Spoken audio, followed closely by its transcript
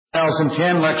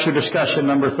2010 lecture discussion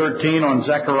number 13 on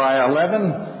Zechariah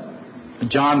 11,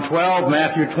 John 12,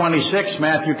 Matthew 26,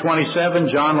 Matthew 27,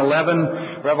 John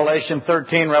 11, Revelation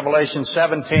 13, Revelation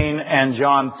 17, and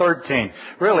John 13.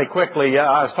 Really quickly,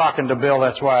 I was talking to Bill,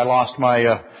 that's why I lost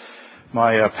my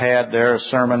pad there,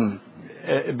 sermon.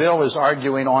 Bill is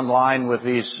arguing online with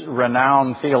these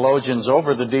renowned theologians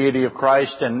over the deity of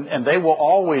Christ, and they will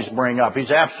always bring up,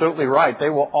 he's absolutely right, they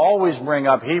will always bring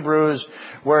up Hebrews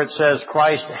where it says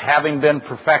Christ having been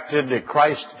perfected,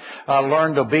 Christ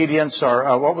learned obedience,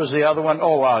 or what was the other one?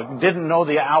 Didn't know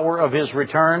the hour of his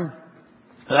return.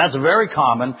 That's very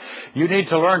common. You need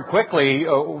to learn quickly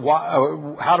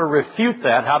how to refute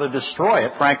that, how to destroy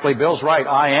it. Frankly, Bill's right,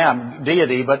 I am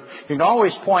deity, but you can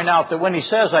always point out that when he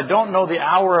says, I don't know the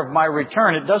hour of my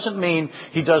return, it doesn't mean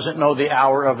he doesn't know the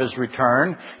hour of his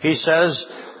return. He says,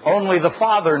 only the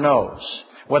Father knows.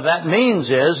 What that means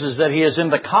is that he is in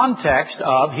the context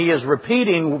of, he is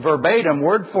repeating verbatim,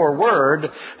 word for word,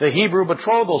 the Hebrew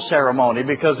betrothal ceremony,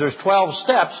 because there's 12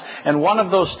 steps, and one of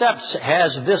those steps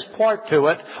has this part to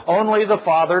it, only the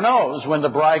Father knows when the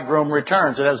bridegroom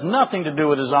returns. It has nothing to do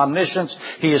with his omniscience.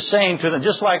 He is saying to them,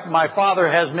 just like my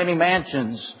Father has many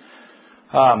mansions,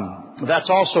 that's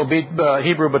also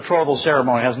Hebrew betrothal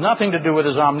ceremony. It has nothing to do with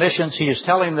his omniscience. He is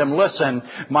telling them, listen,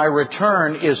 my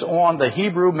return is on the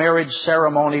Hebrew marriage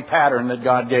ceremony pattern that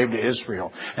God gave to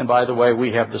Israel. And by the way,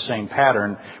 we have the same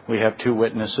pattern. We have two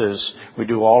witnesses. We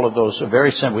do all of those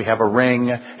very simple. We have a ring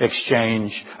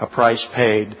exchange, a price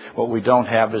paid. What we don't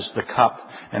have is the cup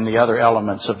and the other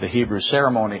elements of the Hebrew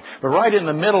ceremony. But right in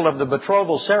the middle of the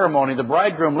betrothal ceremony, the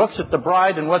bridegroom looks at the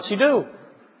bride, and what's he do?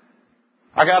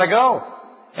 I gotta go.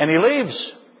 And he leaves.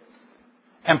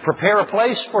 And prepare a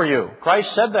place for you. Christ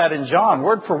said that in John,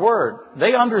 word for word.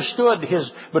 They understood his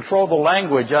betrothal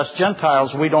language. Us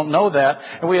Gentiles, we don't know that.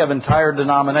 And we have entire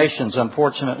denominations,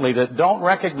 unfortunately, that don't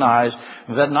recognize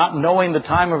that not knowing the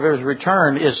time of his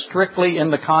return is strictly in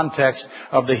the context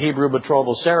of the Hebrew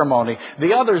betrothal ceremony.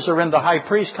 The others are in the high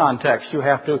priest context.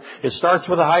 It starts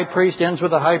with a high priest, ends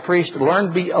with a high priest.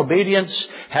 Learned obedience,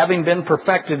 having been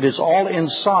perfected, is all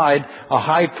inside a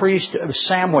high priest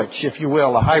sandwich, if you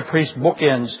will, a high priest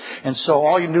bookend. And so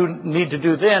all you need to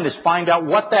do then is find out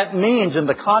what that means in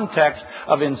the context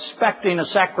of inspecting a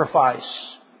sacrifice.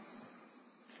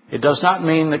 It does not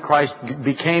mean that Christ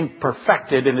became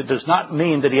perfected, and it does not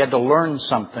mean that he had to learn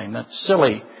something. That's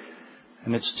silly.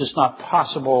 And it's just not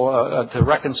possible to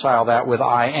reconcile that with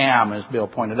I am, as Bill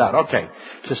pointed out. Okay,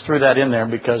 just threw that in there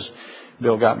because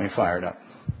Bill got me fired up.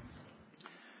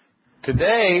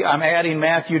 Today, I'm adding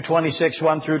Matthew 26,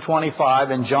 1 through 25,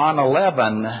 and John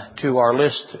 11 to our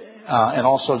list, and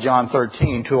also John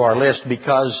 13 to our list,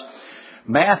 because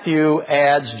Matthew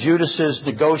adds Judas's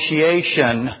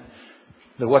negotiation,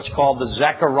 what's called the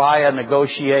Zechariah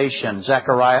negotiation,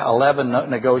 Zechariah 11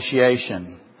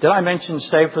 negotiation. Did I mention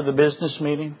stay for the business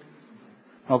meeting?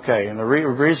 Okay, and the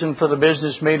reason for the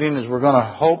business meeting is we're going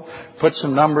to put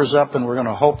some numbers up, and we're going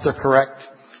to hope they're correct.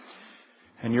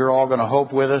 And you're all going to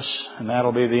hope with us, and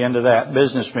that'll be the end of that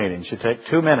business meeting. Should take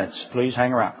 2 minutes. Please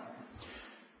hang around.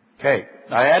 Okay.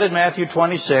 I added Matthew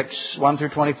 26, 1 through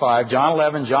 25, John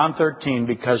 11, John 13,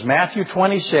 because Matthew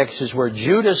 26 is where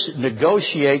Judas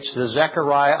negotiates the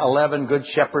Zechariah 11 Good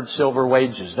Shepherd silver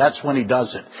wages. That's when he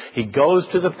does it. He goes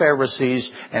to the Pharisees,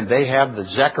 and they have the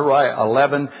Zechariah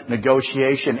 11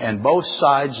 negotiation, and both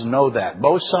sides know that.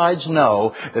 Both sides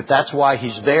know that that's why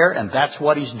he's there, and that's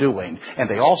what he's doing. And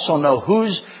they also know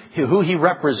who he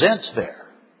represents there.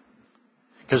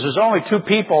 Because there's only two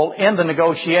people in the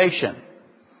negotiation.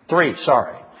 Three.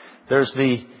 There's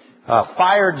the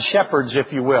fired shepherds,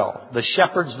 if you will. The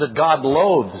shepherds that God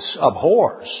loathes,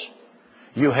 abhors.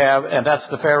 You have, and that's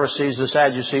the Pharisees, the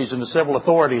Sadducees, and the civil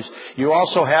authorities. You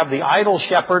also have the idle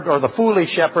shepherd, or the foolish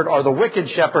shepherd, or the wicked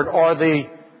shepherd, or the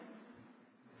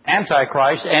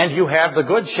Antichrist. And you have the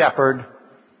good shepherd,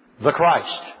 the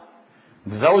Christ.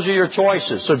 Those are your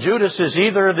choices. So Judas is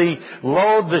either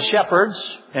loathe the shepherds,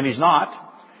 and he's not,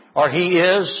 or he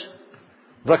is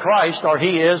the Christ, or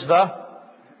he is the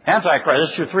Antichrist.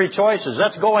 That's your three choices.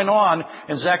 That's going on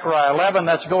in Zechariah 11.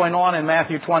 That's going on in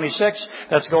Matthew 26.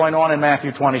 That's going on in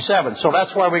Matthew 27. So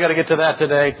that's why we got to get to that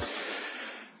today.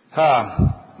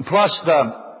 Plus,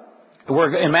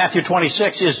 in Matthew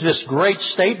 26 is this great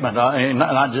statement,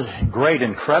 not just great,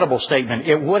 incredible statement.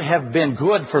 It would have been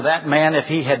good for that man if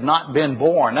he had not been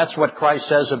born. That's what Christ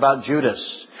says about Judas.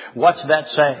 What's that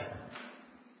say?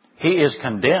 He is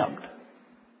condemned.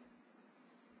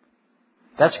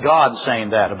 That's God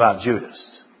saying that about Judas.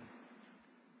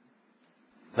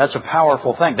 That's a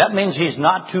powerful thing. That means he's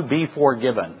not to be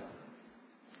forgiven.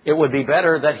 It would be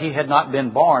better that he had not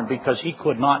been born, because he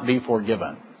could not be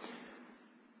forgiven.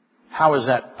 How is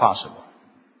that possible?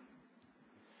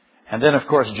 And then, of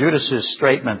course, Judas's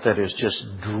statement that is just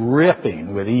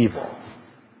dripping with evil.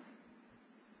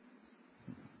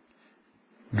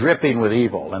 Dripping with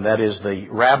evil, and that is the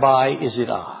Rabbi, is it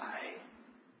I?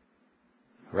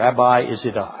 Rabbi, is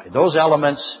it I? Those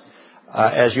elements,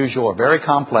 as usual, are very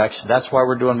complex. That's why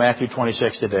we're doing Matthew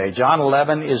 26 today. John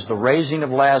 11 is the raising of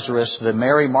Lazarus, the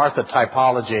Mary-Martha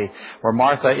typology, where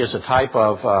Martha is a type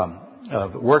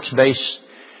of works-based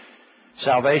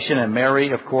salvation, and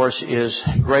Mary, of course, is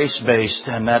grace-based,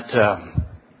 and that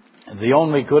the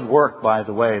only good work, by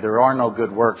the way, there are no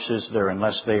good works, is there,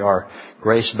 unless they are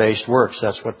grace-based works.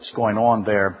 That's what's going on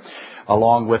there,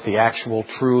 along with the actual,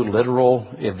 true, literal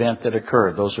event that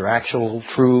occurred. Those are actual,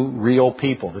 true, real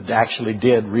people that actually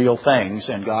did real things,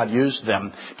 and God used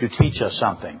them to teach us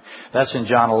something. That's in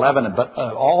John 11. But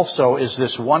also is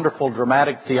this wonderful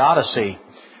dramatic theodicy.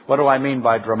 What do I mean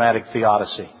by dramatic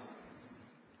theodicy?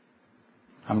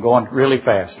 I'm going really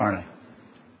fast, aren't I?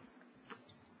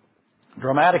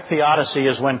 Dramatic theodicy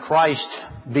is when Christ,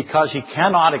 because He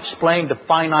cannot explain to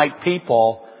finite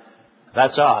people,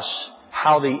 that's us,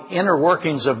 how the inner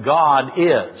workings of God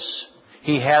is,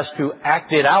 He has to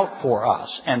act it out for us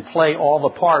and play all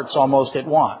the parts almost at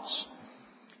once.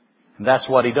 And that's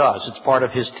what He does. It's part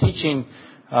of His teaching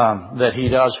that He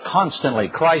does constantly.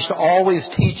 Christ always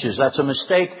teaches. That's a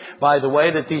mistake, by the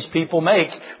way, that these people make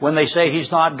when they say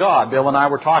He's not God. Bill and I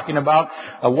were talking about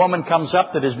a woman comes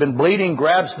up that has been bleeding,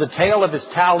 grabs the tail of his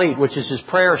talit, which is his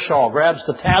prayer shawl, grabs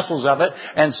the tassels of it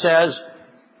and says,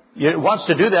 wants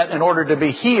to do that in order to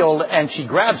be healed, and she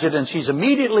grabs it and she's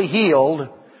immediately healed.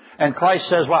 And Christ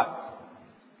says what?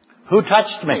 Who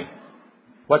touched me?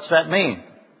 What's that mean?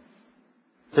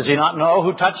 Does He not know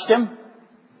who touched Him?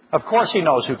 Of course He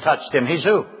knows who touched Him. He's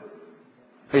who?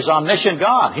 He's omniscient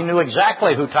God. He knew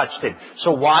exactly who touched Him.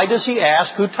 So why does He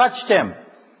ask who touched Him?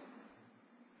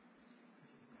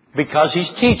 Because He's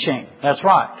teaching. That's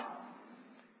right.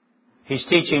 He's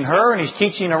teaching her and He's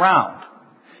teaching around.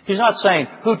 He's not saying,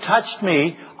 who touched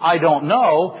me? I don't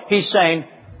know. He's saying,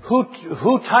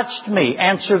 who touched me?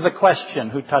 Answer the question,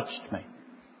 who touched me?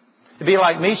 It'd be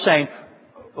like me saying,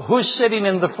 who's sitting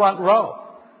in the front row?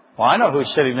 Well, I know who's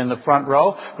sitting in the front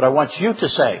row, but I want you to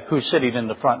say who's sitting in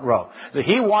the front row.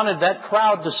 He wanted that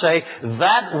crowd to say,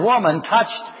 that woman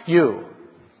touched you.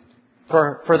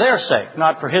 For their sake,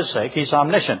 not for His sake. He's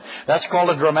omniscient. That's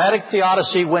called a dramatic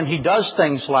theodicy when He does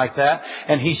things like that.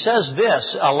 And He says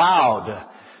this aloud.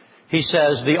 He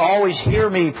says, the always hear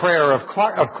me prayer of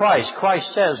Christ. Christ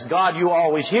says, God, you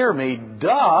always hear me.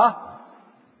 Duh.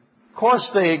 Of course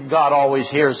God always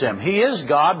hears Him. He is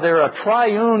God. They're a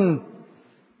triune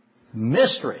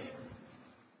mystery.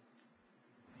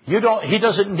 He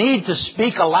doesn't need to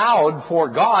speak aloud for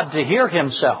God to hear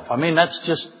Himself. I mean, that's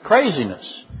just craziness.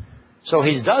 So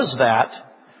He does that,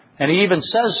 and He even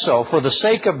says so for the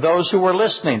sake of those who are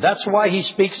listening. That's why He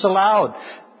speaks aloud.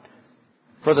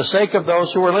 For the sake of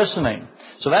those who are listening.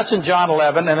 So that's in John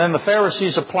 11. And then the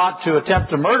Pharisees plot to attempt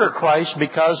to murder Christ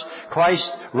because Christ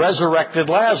resurrected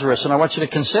Lazarus. And I want you to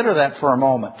consider that for a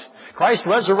moment. Christ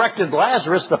resurrected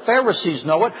Lazarus. The Pharisees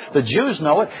know it. The Jews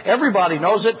know it. Everybody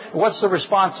knows it. What's the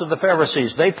response of the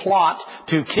Pharisees? They plot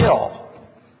to kill.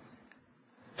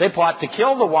 They plot to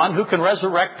kill the one who can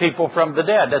resurrect people from the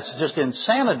dead. That's just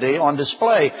insanity on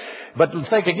display. But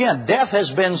think again, death has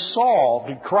been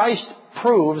solved. Christ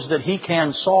proves that He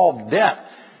can solve death.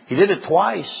 He did it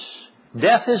twice.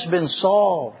 Death has been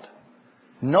solved.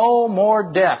 No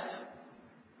more death.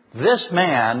 This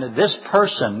man, this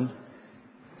person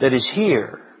that is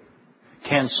here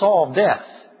can solve death.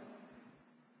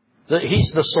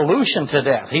 He's the solution to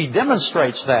death. He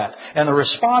demonstrates that. And the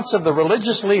response of the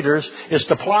religious leaders is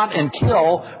to plot and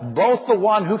kill both the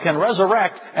one who can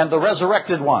resurrect and the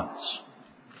resurrected ones.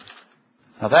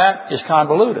 Now that is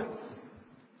convoluted.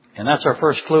 And that's our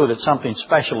first clue that something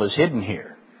special is hidden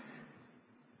here.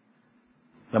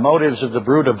 The motives of the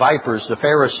brood of vipers, the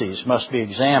Pharisees, must be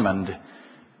examined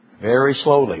very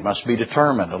slowly, must be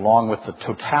determined along with the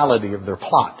totality of their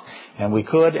plot. And we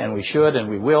could and we should and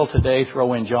we will today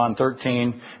throw in John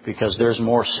 13 because there's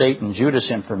more Satan-Judas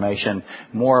information,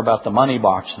 more about the money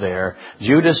box there.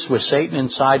 Judas with Satan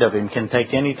inside of him can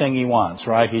take anything he wants,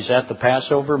 right? He's at the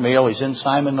Passover meal. He's in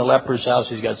Simon the leper's house.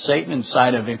 He's got Satan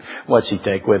inside of him. What's he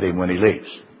take with him when he leaves?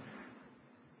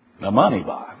 The money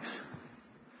box.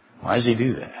 Why does he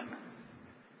do that?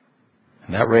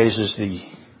 And that raises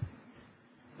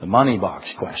the money box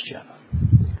question.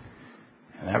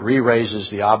 And that re-raises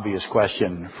the obvious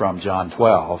question from John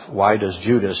 12. Why does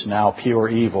Judas, now pure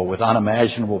evil with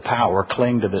unimaginable power,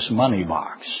 cling to this money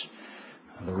box?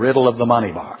 The riddle of the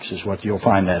money box is what you'll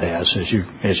find that as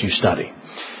you study.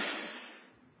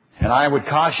 And I would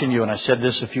caution you, and I said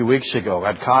this a few weeks ago,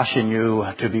 I'd caution you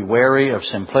to be wary of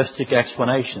simplistic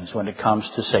explanations when it comes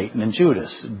to Satan and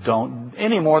Judas. Don't,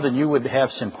 any more than you would have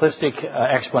simplistic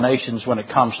explanations when it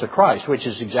comes to Christ, which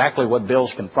is exactly what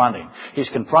Bill's confronting. He's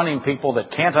confronting people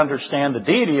that can't understand the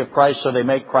deity of Christ, so they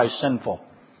make Christ sinful.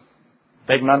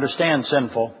 They can understand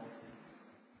sinful.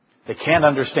 They can't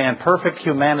understand perfect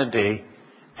humanity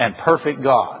and perfect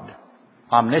God.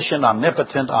 Omniscient,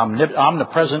 omnipotent,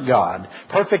 omnipresent God.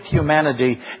 Perfect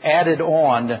humanity added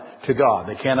on to God.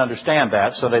 They can't understand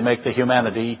that, so they make the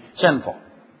humanity sinful.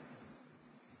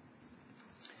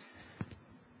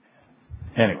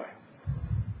 Anyway.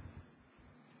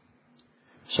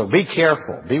 So be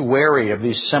careful. Be wary of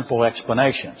these simple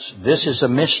explanations. This is a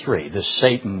mystery, this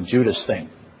Satan-Judas thing.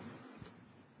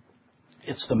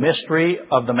 It's the mystery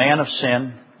of the man of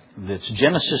sin. It's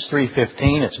Genesis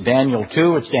 3:15, it's Daniel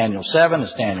 2, it's Daniel 7,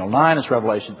 it's Daniel 9, it's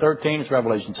Revelation 13, it's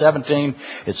Revelation 17,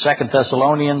 it's 2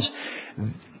 Thessalonians.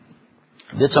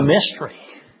 It's a mystery.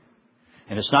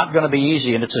 And it's not going to be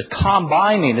easy. And it's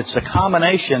a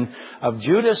combination of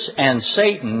Judas and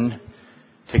Satan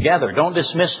together. Don't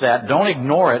dismiss that. Don't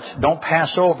ignore it. Don't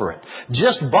pass over it.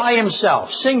 Just by himself,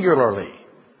 singularly,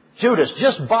 Judas,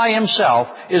 just by himself,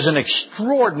 is an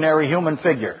extraordinary human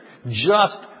figure.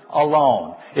 Just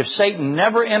alone. If Satan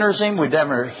never enters him, we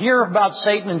never hear about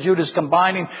Satan and Judas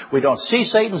combining. We don't see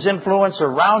Satan's influence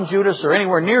around Judas or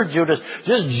anywhere near Judas.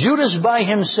 Just Judas by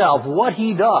himself, what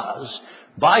he does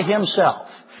by himself,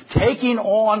 taking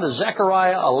on the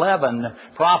Zechariah 11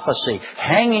 prophecy,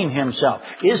 hanging himself.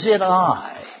 Is it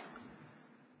I?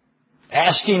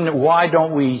 Asking, why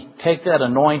don't we take that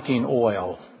anointing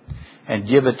oil and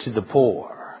give it to the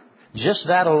poor? Just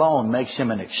that alone makes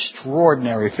him an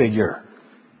extraordinary figure.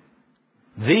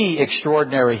 The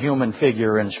extraordinary human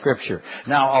figure in Scripture.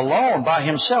 Now, alone, by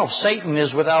himself, Satan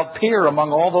is without peer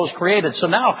among all those created. So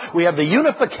now we have the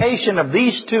unification of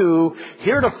these two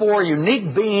heretofore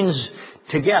unique beings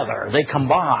together. They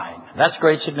combine. That's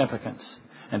great significance.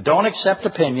 And don't accept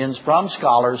opinions from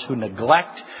scholars who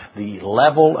neglect the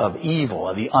level of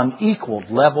evil, the unequaled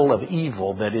level of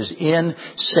evil that is in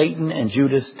Satan and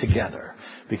Judas together.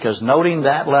 Because noting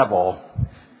that level,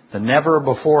 the never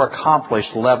before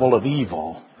accomplished level of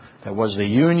evil that was the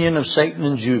union of Satan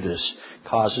and Judas,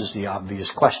 causes the obvious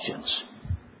questions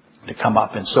to come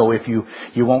up. And so if you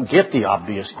won't get the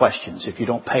obvious questions if you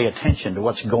don't pay attention to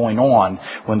what's going on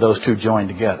when those two join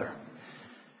together.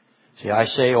 See, I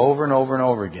say over and over and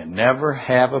over again, never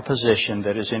have a position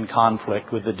that is in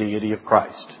conflict with the deity of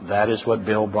Christ. That is what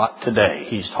Bill brought today.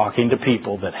 He's talking to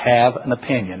people that have an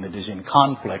opinion that is in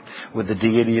conflict with the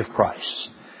deity of Christ.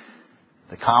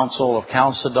 The Council of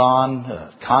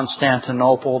Chalcedon,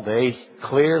 Constantinople, they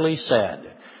clearly said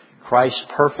Christ's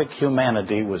perfect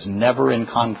humanity was never in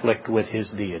conflict with his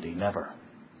deity. Never.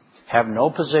 Have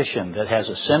no position that has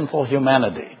a sinful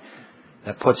humanity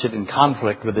that puts it in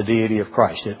conflict with the deity of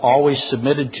Christ. It always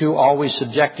submitted to, always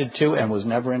subjected to, and was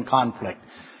never in conflict.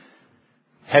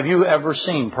 Have you ever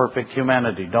seen perfect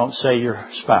humanity? Don't say your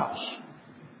spouse.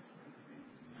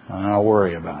 I'll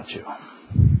worry about you.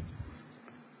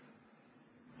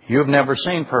 You've never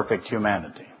seen perfect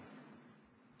humanity.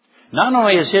 Not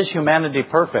only is his humanity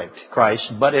perfect, Christ,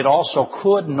 but it also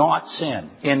could not sin,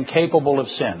 incapable of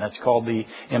sin. That's called the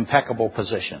impeccable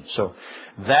position. So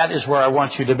that is where I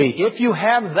want you to be. If you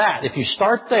have that, if you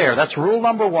start there, that's rule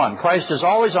number one. Christ is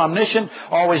always omniscient,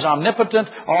 always omnipotent,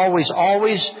 always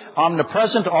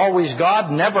omnipresent, always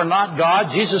God, never not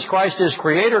God. Jesus Christ is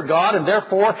Creator God, and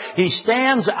therefore He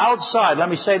stands outside. Let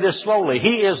me say this slowly.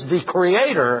 He is the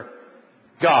Creator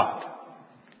God.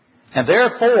 And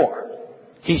therefore,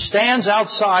 He stands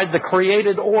outside the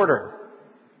created order.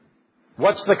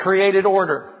 What's the created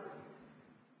order?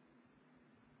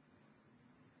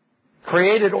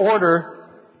 Created order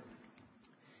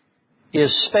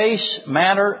is space,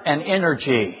 matter, and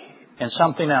energy. And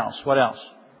something else. What else?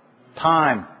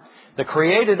 Time. The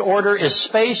created order is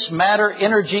space, matter,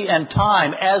 energy, and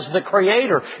time. As the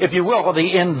creator, if you will,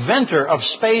 the inventor of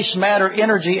space, matter,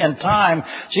 energy, and time,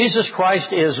 Jesus Christ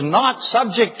is not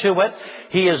subject to it.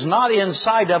 He is not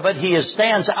inside of it. He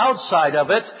stands outside of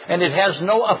it, and it has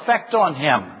no effect on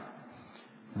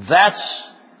Him. That's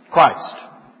Christ.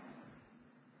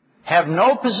 Have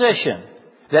no position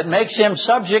that makes Him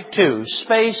subject to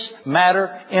space, matter,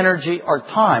 energy, or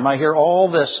time. I hear all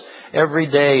this every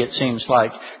day, it seems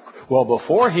like. Well,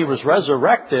 before He was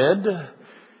resurrected,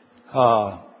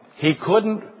 He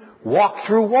couldn't walk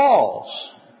through walls.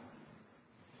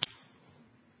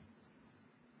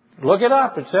 Look it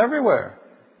up. It's everywhere.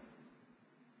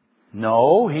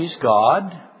 No, He's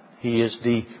God. He is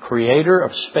the creator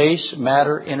of space,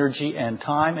 matter, energy, and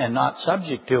time, and not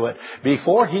subject to it.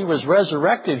 Before He was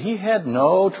resurrected, He had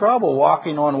no trouble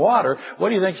walking on water. What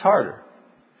do you think's harder?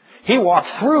 He walked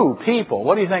through people.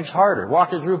 What do you think's harder?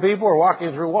 Walking through people or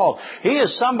walking through walls? He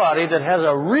is somebody that has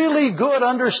a really good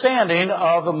understanding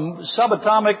of the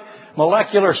subatomic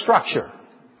molecular structure.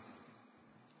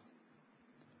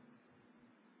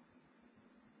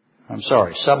 I'm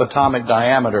sorry, subatomic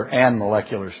diameter and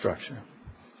molecular structure.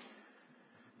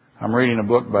 I'm reading a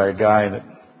book by a guy that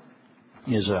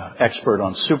is an expert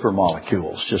on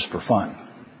supermolecules, just for fun.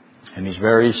 And he's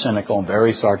very cynical and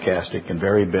very sarcastic and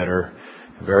very bitter,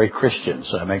 and very Christian,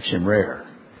 so that makes him rare.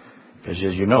 Because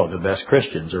as you know, the best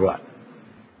Christians are what?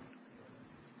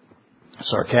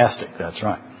 Sarcastic, that's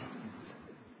right.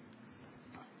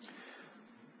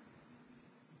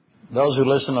 Those who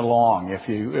listen along, if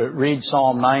you read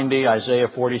Psalm 90, Isaiah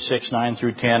 46, 9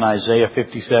 through 10, Isaiah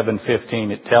 57,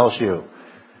 15, it tells you.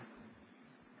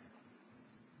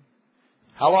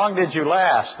 How long did you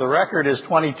last? The record is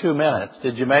 22 minutes.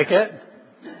 Did you make it?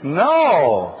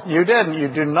 No, you didn't. You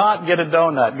do not get a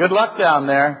donut. Good luck down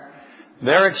there.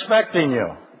 They're expecting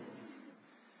you.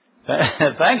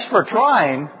 Thanks for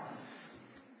trying.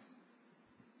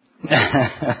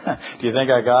 Do you think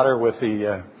I got her with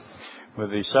the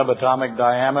subatomic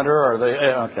diameter or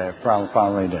the... Okay,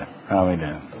 probably did. Probably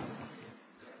did.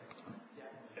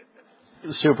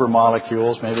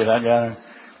 Supermolecules, maybe that got her.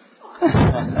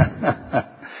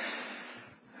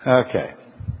 Okay.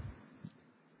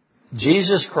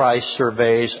 Jesus Christ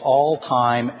surveys all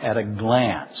time at a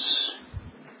glance.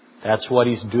 That's what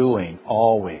He's doing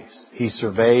always. He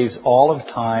surveys all of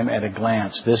time at a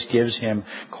glance. This gives Him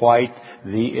quite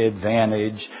the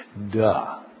advantage.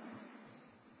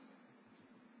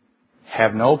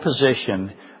 Have no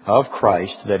position of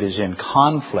Christ that is in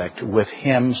conflict with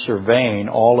Him surveying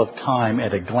all of time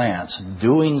at a glance.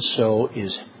 Doing so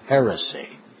is heresy.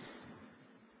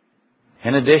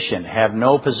 In addition, have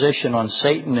no position on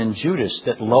Satan and Judas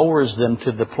that lowers them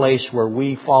to the place where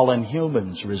we fallen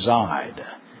humans reside.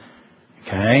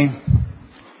 Okay?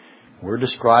 We're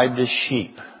described as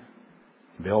sheep.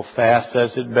 Bill Fast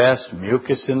says it best,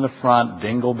 mucus in the front,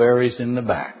 dingleberries in the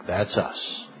back. That's us.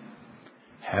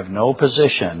 Have no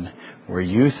position where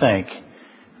you think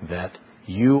that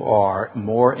you are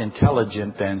more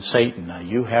intelligent than Satan. Now,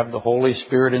 you have the Holy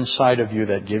Spirit inside of you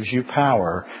that gives you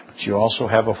power, but you also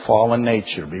have a fallen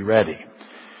nature. Be ready.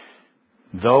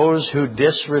 Those who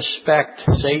disrespect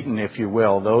Satan, if you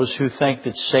will, those who think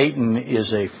that Satan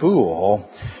is a fool,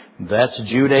 that's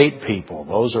Jude 8 people.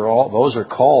 Those are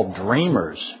called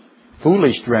dreamers.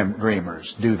 Foolish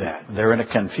dreamers do that. They're in a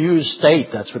confused state.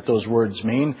 That's what those words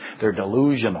mean. They're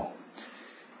delusional.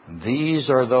 These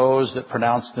are those that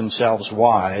pronounce themselves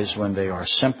wise when they are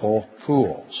simple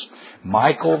fools.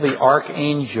 Michael the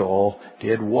archangel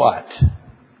did what?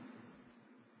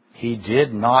 He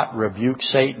did not rebuke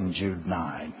Satan, Jude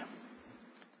 9.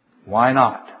 Why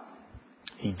not?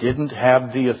 He didn't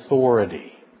have the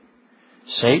authority.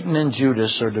 Satan and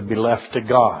Judas are to be left to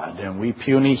God, and we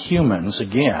puny humans,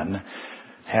 again,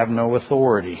 have no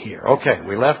authority here. Okay,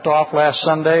 we left off last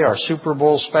Sunday our Super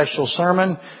Bowl special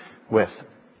sermon with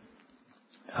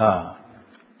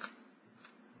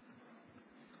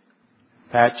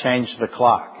Pat changed the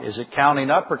clock. Is it counting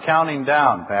up or counting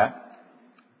down, Pat?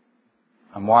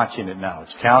 I'm watching it now.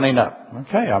 It's counting up.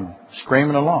 Okay, I'm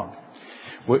screaming along.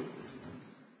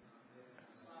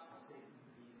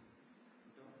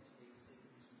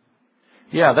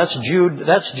 Yeah, that's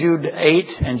Jude 8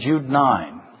 and Jude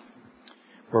 9.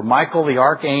 Where Michael the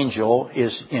archangel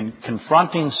is in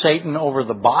confronting Satan over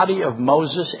the body of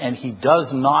Moses, and he does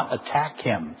not attack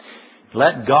him.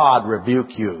 Let God rebuke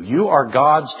you. You are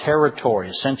God's territory,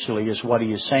 essentially, is what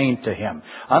he is saying to him.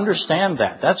 Understand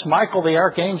that. That's Michael the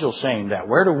archangel saying that.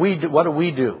 What do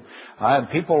we do?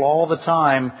 People all the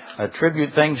time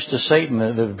attribute things to Satan.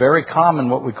 They're very common,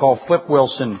 what we call Flip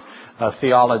Wilson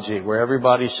theology, where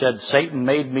everybody said, Satan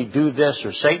made me do this,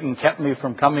 or Satan kept me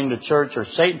from coming to church, or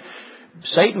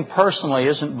Satan personally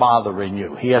isn't bothering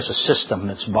you. He has a system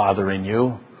that's bothering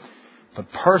you. But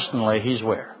personally, he's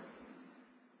where?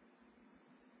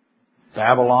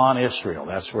 Babylon, Israel.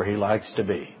 That's where he likes to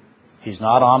be. He's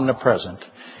not omnipresent,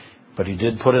 but he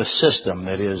did put a system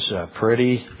that is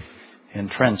pretty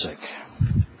intrinsic.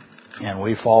 And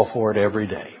we fall for it every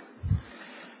day.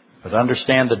 But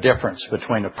understand the difference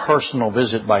between a personal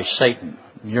visit by Satan.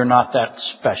 You're not that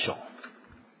special.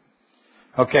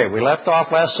 Okay, we left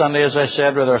off last Sunday, as I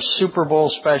said, with our Super Bowl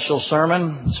special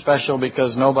sermon. Special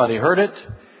because nobody heard it.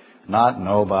 Not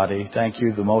nobody. Thank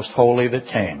you, the most holy that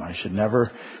came. I should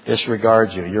never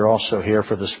disregard you. You're also here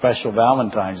for the special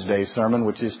Valentine's Day sermon,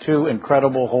 which is 2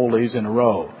 incredible holies in a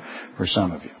row for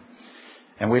some of you.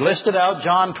 And we listed out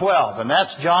John 12, and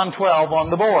that's John 12 on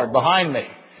the board behind me.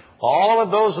 All of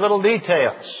those little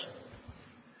details.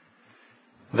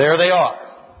 There they are.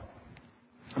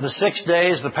 The 6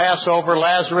 days, the Passover,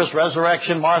 Lazarus,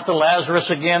 resurrection, Martha, Lazarus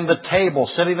again, the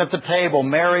table, sitting at the table,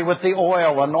 Mary with the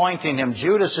oil, anointing him.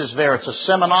 Judas is there. It's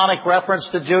a Simeonic reference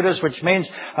to Judas, which means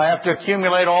I have to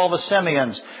accumulate all the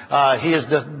Simeons. He is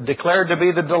declared to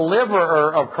be the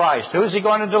deliverer of Christ. Who's he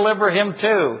going to deliver him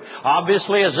to?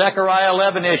 Obviously a Zechariah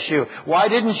 11 issue. Why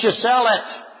didn't you sell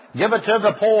it? Give it to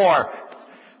the poor.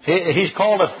 He's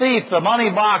called a thief, the money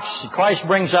box. Christ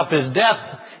brings up his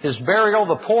death, his burial,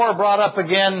 the poor brought up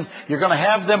again. You're going to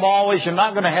have them always. You're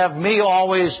not going to have me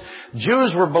always.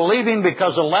 Jews were believing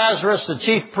because of Lazarus. The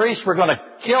chief priests were going to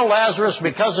kill Lazarus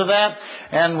because of that.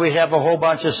 And we have a whole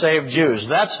bunch of saved Jews.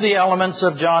 That's the elements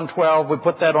of John 12. We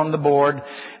put that on the board.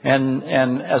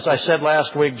 And as I said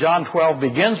last week, John 12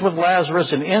 begins with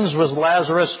Lazarus and ends with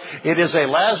Lazarus. It is a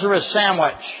Lazarus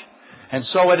sandwich. And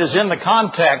so it is in the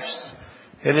context.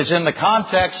 It is in the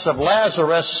context of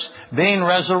Lazarus being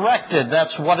resurrected.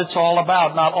 That's what it's all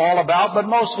about. Not all about, but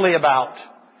mostly about.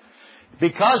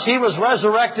 Because he was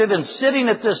resurrected and sitting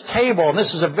at this table, and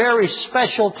this is a very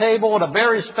special table in a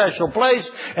very special place,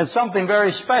 and something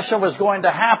very special is going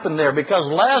to happen there. Because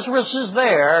Lazarus is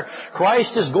there,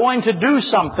 Christ is going to do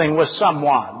something with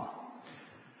someone.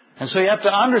 And so you have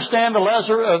to understand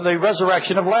the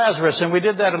resurrection of Lazarus, and we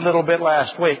did that a little bit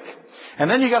last week. And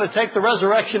then you got to take the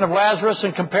resurrection of Lazarus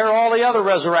and compare all the other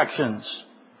resurrections.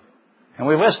 And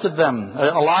we listed them.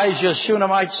 Elijah's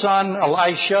Shunammite son,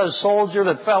 Elisha's soldier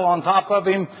that fell on top of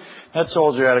him. That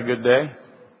soldier had a good day.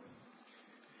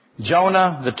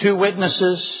 Jonah, the 2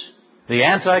 witnesses. The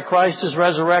Antichrist is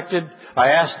resurrected. I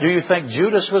asked, do you think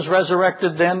Judas was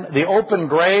resurrected then? The open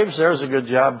graves, there's a good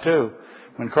job too.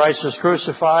 When Christ is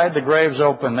crucified, the graves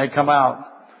open. They come out.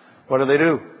 What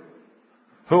do?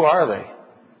 Who are they?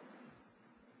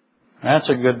 That's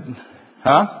a good,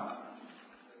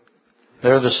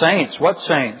 They're the saints. What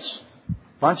saints?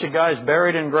 Bunch of guys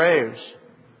buried in graves.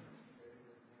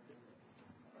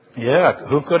 Yeah,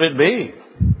 who could it be?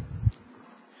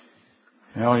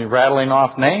 You know, you're rattling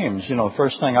off names. You know, the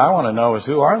first thing I want to know is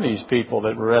who are these people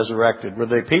that were resurrected? Were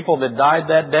they people that died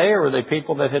that day, or were they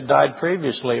people that had died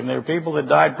previously? And they were people that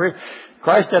died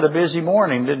Christ had a busy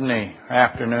morning, didn't he?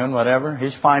 Afternoon, whatever.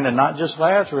 He's finding not just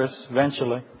Lazarus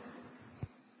eventually.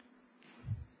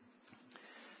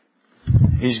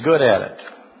 He's good at it.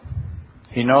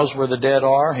 He knows where the dead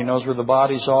are. He knows where the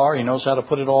bodies are. He knows how to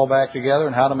put it all back together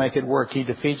and how to make it work. He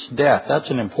defeats death. That's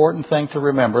an important thing to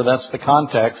remember. That's the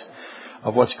context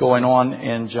of what's going on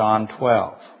in John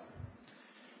 12.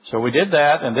 So we did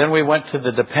that, and then we went to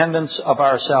the dependence of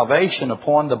our salvation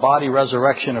upon the body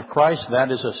resurrection of Christ.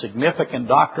 That is a significant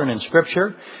doctrine in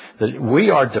Scripture, that we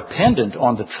are dependent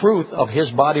on the truth of His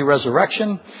body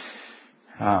resurrection.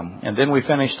 And then we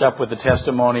finished up with the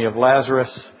testimony of Lazarus,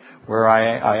 where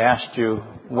I asked you,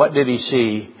 what did he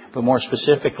see? But more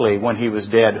specifically, when he was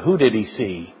dead, who did he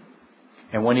see?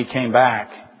 And when he came back,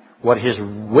 what his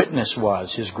witness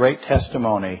was, his great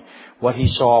testimony, what he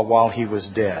saw while he was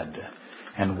dead,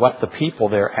 and what the people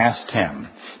there asked him.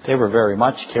 They were very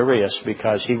much curious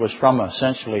because he was from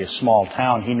essentially a small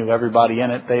town. He knew everybody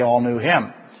in it. They all knew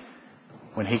him.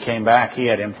 When he came back, he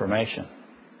had information.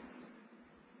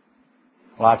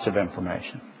 Lots of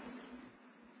information.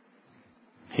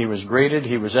 He was greeted,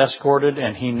 he was escorted,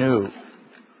 and he knew.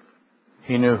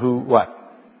 He knew who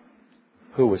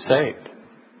was saved.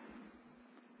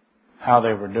 How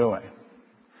they were doing.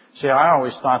 See, I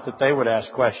always thought that they would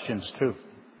ask questions too.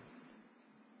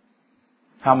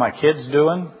 How my kids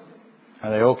doing?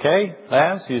 Are they okay?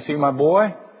 Laz, do you see my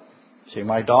boy? See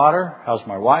my daughter? How's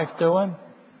my wife doing?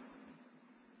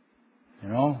 You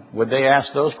know, would they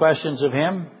ask those questions of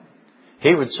him?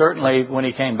 He would certainly, when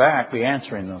he came back, be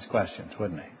answering those questions,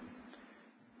 wouldn't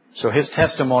he? So his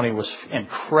testimony was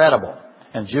incredible.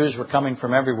 And Jews were coming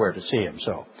from everywhere to see him.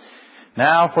 So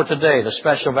now for today, the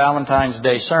special Valentine's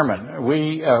Day sermon.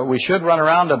 We should run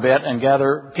around a bit and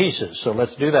gather pieces. So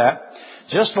let's do that.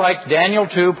 Just like Daniel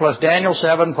 2 plus Daniel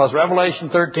 7 plus Revelation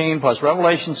 13 plus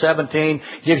Revelation 17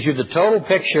 gives you the total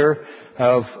picture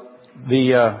of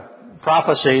the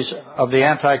prophecies of the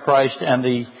Antichrist and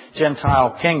the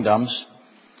Gentile kingdoms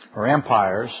or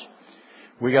empires.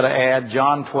 We got to add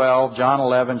John 12, John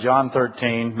 11, John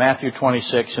 13, Matthew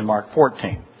 26, and Mark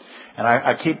 14. And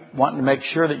I keep wanting to make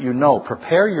sure that you know,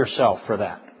 prepare yourself for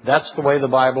that. That's the way the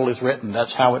Bible is written.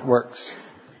 That's how it works.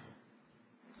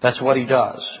 That's what He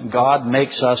does. God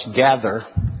makes us gather.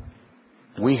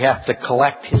 We have to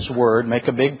collect His Word, make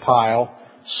a big pile,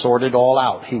 sort it all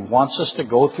out. He wants us to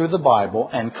go through the Bible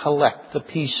and collect the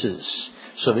pieces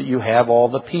so that you have all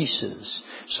the pieces.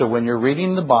 So when you're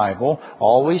reading the Bible,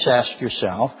 always ask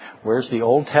yourself, where's the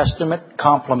Old Testament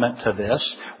complement to this?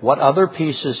 What other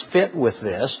pieces fit with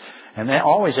this? And then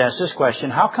always ask this question,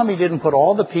 how come He didn't put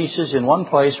all the pieces in one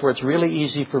place where it's really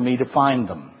easy for me to find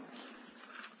them?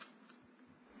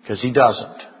 Because He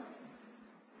doesn't.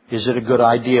 Is it a good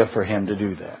idea for Him to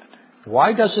do that?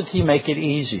 Why doesn't He make it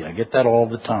easy? I get that all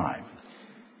the time.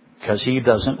 Because He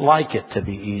doesn't like it to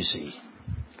be easy.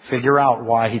 Figure out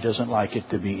why He doesn't like it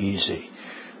to be easy.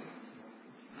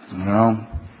 You know,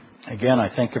 again,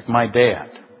 I think of my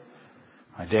dad.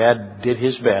 My dad did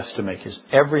his best to make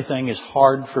everything as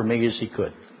hard for me as he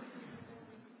could.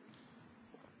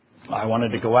 I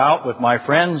wanted to go out with my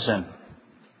friends,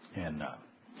 and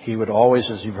he would always,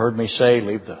 as you've heard me say,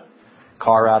 leave the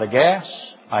car out of gas.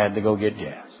 I had to go get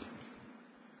gas.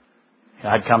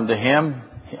 I'd come to him.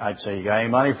 I'd say, you got any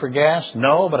money for gas?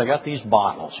 No, but I got these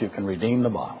bottles. You can redeem the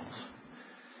bottles.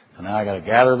 So now I got to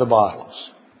gather the bottles.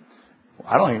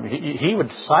 He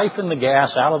would siphon the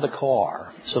gas out of the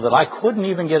car so that I couldn't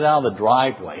even get out of the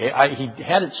driveway. He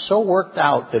had it so worked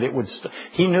out that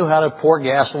he knew how to pour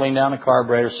gasoline down the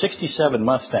carburetor. 67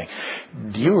 Mustang.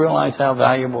 Do you realize how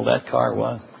valuable that car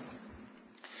was?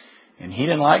 And he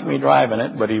didn't like me driving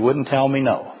it, but he wouldn't tell me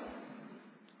no.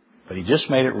 But he just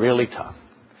made it really tough.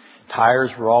 Tires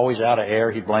were always out of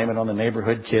air. He'd blame it on the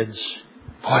neighborhood kids.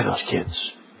 Boy, those kids.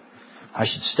 I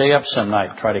should stay up some night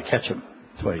and try to catch them.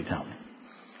 That's what he'd tell me.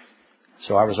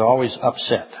 So I was always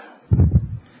upset.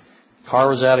 Car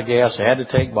was out of gas. I had to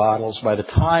take bottles. By the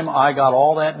time I got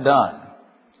all that done,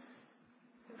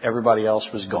 everybody else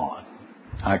was gone.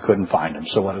 I couldn't find him.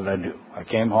 So what did I do? I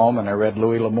came home and I read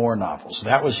Louis L'Amour novels.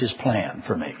 That was his plan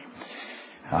for me.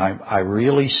 I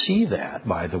really see that,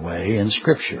 by the way, in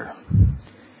Scripture.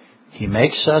 He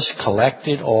makes us collect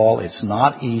it all. It's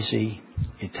not easy.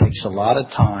 It takes a lot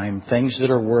of time. Things that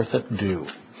are worth it do.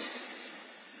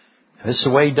 This is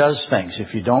the way He does things.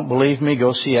 If you don't believe me,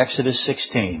 go see Exodus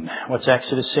 16. What's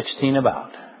Exodus 16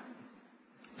 about?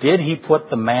 Did He put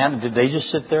the manna? Did they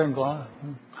just sit there and go?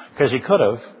 Because He could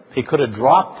have. He could have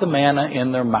dropped the manna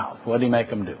in their mouth. What did He make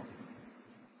them do?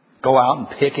 Go out and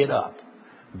pick it up.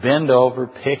 Bend over,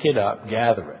 pick it up,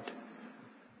 gather it.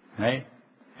 Right?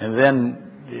 And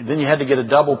then you had to get a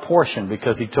double portion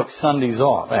because He took Sundays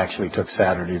off. Actually, He took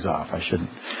Saturdays off. I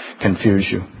shouldn't confuse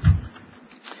you.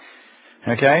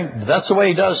 Okay? That's the way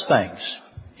He does things.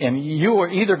 And you are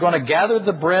either going to gather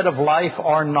the bread of life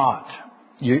or not.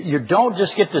 You don't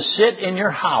just get to sit in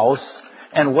your house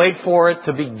and wait for it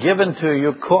to be given to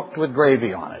you cooked with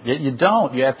gravy on it. You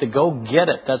don't. You have to go get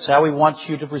it. That's how He wants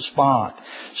you to respond.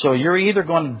 So you're either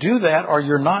going to do that or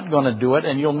you're not going to do it.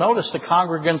 And you'll notice the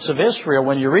congregants of Israel,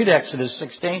 when you read Exodus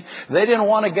 16, they didn't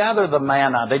want to gather the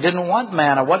manna. They didn't want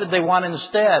manna. What did they want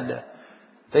instead?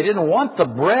 They didn't want the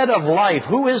bread of life.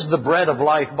 Who is the bread of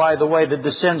life, by the way, that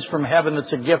descends from heaven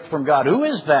that's a gift from God? Who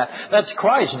is that? That's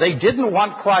Christ. They didn't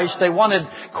want Christ. They wanted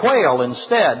quail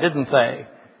instead, didn't they?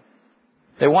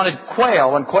 They wanted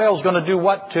quail, and quail's going to do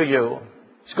what to you?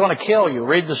 It's going to kill you.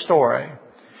 Read the story.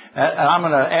 And I'm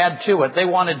going to add to it. They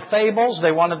wanted fables.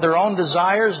 They wanted their own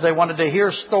desires. They wanted to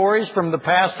hear stories from the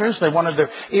pastors. They wanted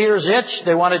their ears itched.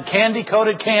 They wanted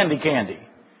candy-coated candy.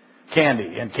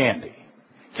 Candy and candy.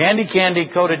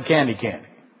 Candy-coated candy.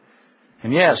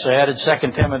 And yes, I added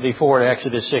 2 Timothy 4 to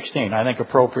Exodus 16. I think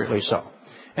appropriately so.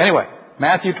 Anyway,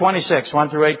 Matthew 26, 1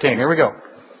 through 18. Here we go.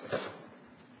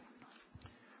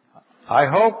 I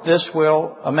hope this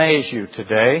will amaze you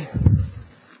today,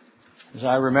 as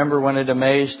I remember when it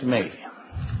amazed me.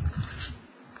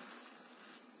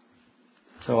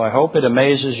 So I hope it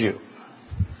amazes you.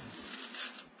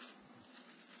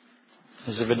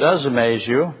 Because if it does amaze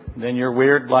you, then you're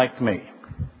weird like me.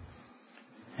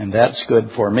 And that's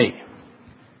good for me.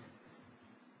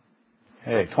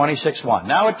 Hey, 26:1.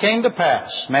 Now it came to pass,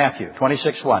 Matthew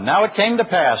 26:1. Now it came to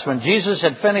pass when Jesus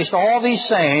had finished all these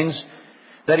sayings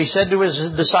that He said to His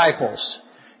disciples,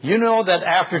 you know that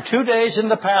after 2 days in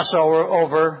the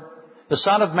Passover, the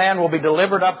Son of Man will be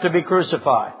delivered up to be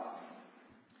crucified.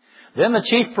 Then the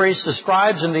chief priests, the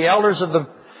scribes, and the elders of the,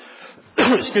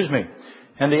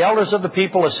 and the elders of the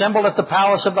people assembled at the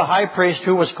palace of the high priest,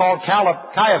 who was called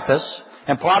Caiaphas,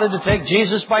 and plotted to take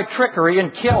Jesus by trickery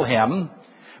and kill Him.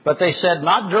 But they said,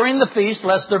 not during the feast,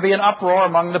 lest there be an uproar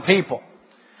among the people.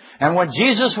 And when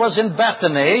Jesus was in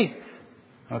Bethany,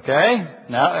 okay,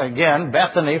 now again,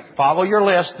 Bethany, follow your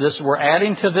list. We're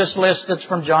adding to this list that's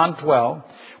from John 12.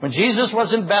 When Jesus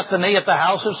was in Bethany at the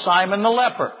house of Simon the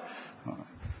leper.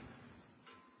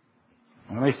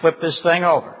 Let me flip this thing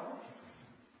over.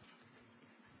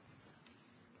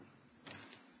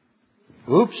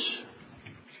 Oops.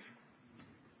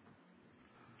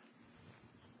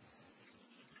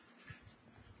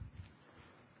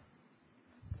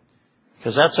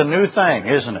 Because that's a new thing,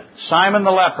 isn't it? Simon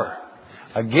the leper.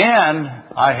 Again,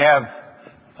 I have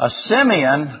a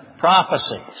Simeon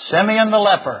prophecy. Simeon the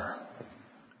leper.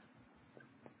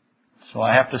 So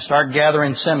I have to start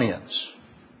gathering Simeons.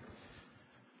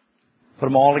 Put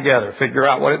them all together. Figure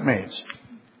out what it means.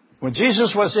 When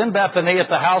Jesus was in Bethany at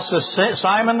the house of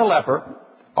Simon the leper,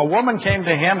 a woman came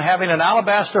to him having an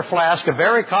alabaster flask of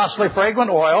very costly fragrant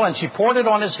oil, and she poured it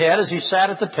on his head as he sat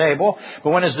at the table. But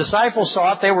when his disciples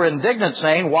saw it, they were indignant,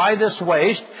 saying, "Why this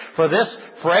waste? For this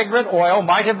fragrant oil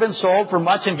might have been sold for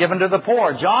much and given to the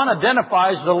poor." John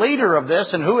identifies the leader of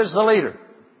this, and who is the leader?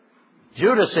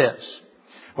 Judas is.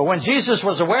 But when Jesus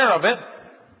was aware of it,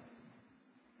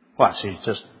 what, he's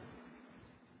just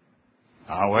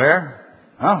unaware?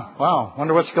 Oh, wow,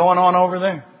 wonder what's going on over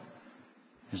there.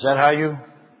 Is that how you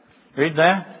read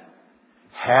that?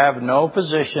 Have no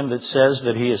position that says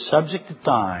that he is subject to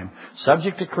time,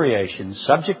 subject to creation,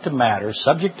 subject to matter,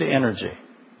 subject to energy.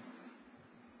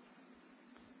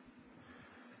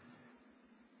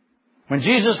 When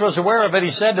Jesus was aware of it,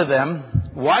 he said to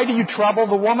them, "Why do you trouble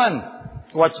the woman?"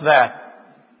 What's that?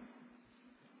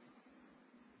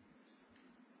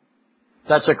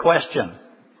 That's a question.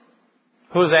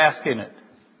 Who's asking it?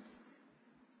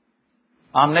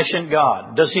 Omniscient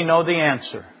God. Does he know the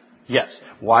answer? Yes.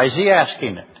 Why is he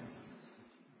asking it?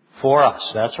 For us.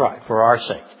 That's right. For our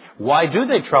sake. Why do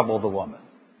they trouble the woman?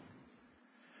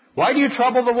 Why do you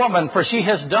trouble the woman? For she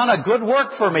has done a good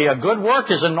work for me. A good work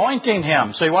is anointing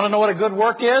him. So you want to know what a good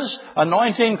work is?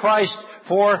 Anointing Christ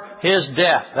for his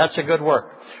death. That's a good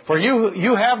work. For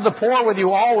you have the poor with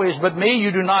you always, but me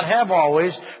you do not have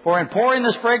always. For in pouring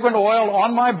this fragrant oil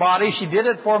on my body, she did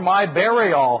it for my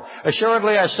burial.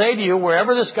 Assuredly, I say to you,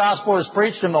 wherever this gospel is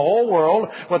preached in the whole world,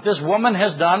 what this woman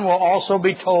has done will also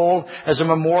be told as a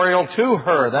memorial to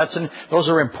her. Those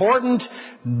are important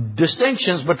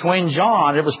distinctions between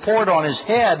John. It was poured on his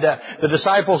head. The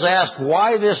disciples asked,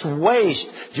 "Why this waste?"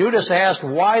 Judas asked,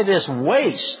 "Why this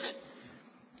waste?"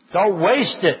 Don't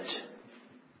waste it.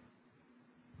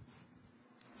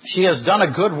 She has done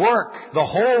a good work. The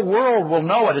whole world will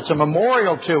know it. It's a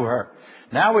memorial to her.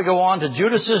 Now we go on to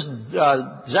Judas's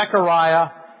Zechariah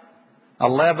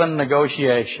 11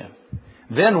 negotiation.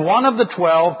 Then one of the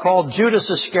 12, called Judas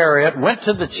Iscariot, went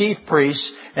to the chief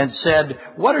priests and said,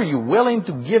 "What are you willing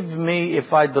to give me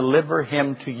if I deliver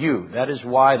him to you?"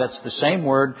 That's the same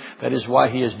word. That is why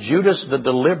he is Judas the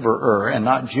deliverer and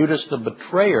not Judas the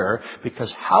betrayer. Because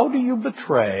how do you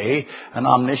betray an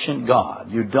omniscient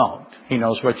God? You don't. He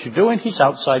knows what you're doing. He's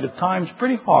outside of time. It's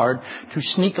pretty hard to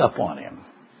sneak up on him.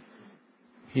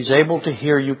 He's able to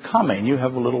hear you coming. You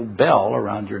have a little bell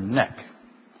around your neck.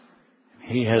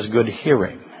 He has good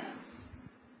hearing.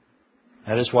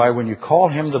 That is why when you call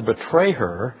him the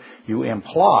betrayer, you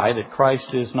imply that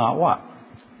Christ is not what?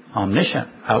 Omniscient,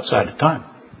 outside of time.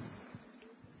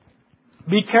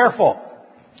 Be careful.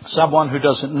 Someone who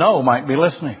doesn't know might be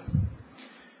listening.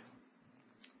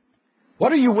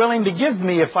 What are you willing to give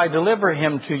me if I deliver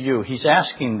him to you? He's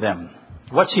asking them.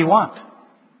 What's he want?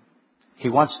 He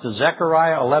wants the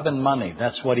Zechariah 11 money.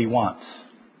 That's what he wants.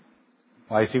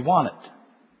 Why does he want it?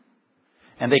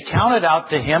 And they counted out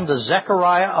to him the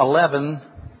Zechariah 11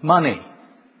 money.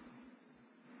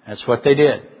 That's what they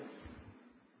did.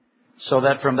 So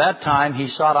that from that time he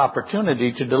sought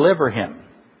opportunity to deliver him.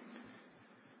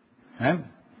 Okay?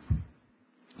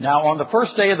 Now on the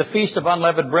first day of the Feast of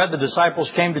Unleavened Bread, the disciples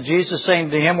came to Jesus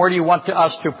saying to him, "Where do you want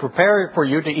us to prepare for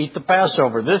you to eat the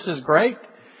Passover?" This is great.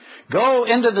 Go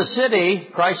into the city,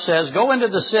 Christ says, go into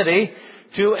the city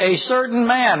to a certain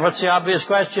man. What's the obvious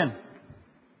question?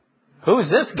 Who's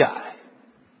this guy?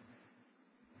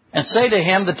 And say to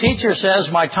him, the teacher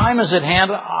says, "My time is at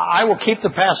hand. I will keep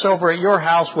the Passover at your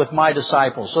house with my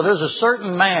disciples." So there's a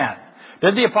certain man.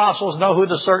 Did the apostles know who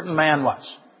the certain man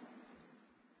was?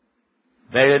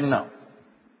 They didn't know.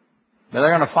 But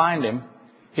they're going to find him.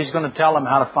 He's going to tell them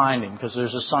how to find him because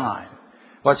there's a sign.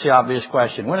 What's the obvious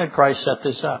question? When did Christ set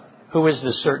this up? Who is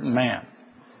this certain man?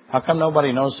 How come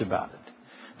nobody knows about it?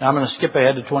 Now I'm going to skip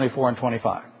ahead to 24 and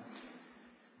 25.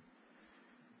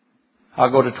 I'll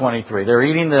go to 23. They're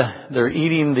eating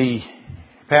the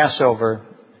Passover,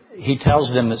 he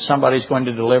tells them that somebody's going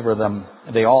to deliver them.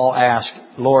 They all ask,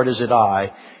 Lord, is it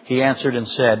I? He answered and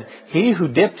said, He who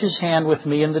dipped his hand with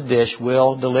me in the dish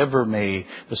will deliver me.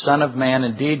 The Son of Man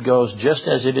indeed goes just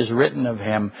as it is written of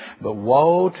him. But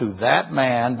woe to that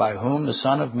man by whom the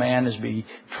Son of Man is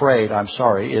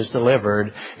is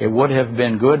delivered. It would have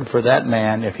been good for that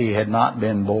man if he had not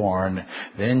been born.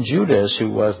 Then Judas,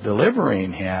 who was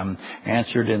delivering him,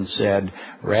 answered and said,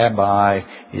 Rabbi,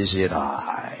 is it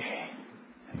I?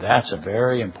 That's a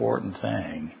very important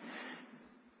thing.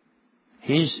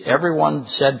 Everyone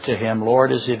said to him,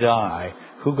 Lord, is it I?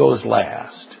 Who goes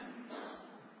last?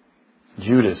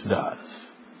 Judas does.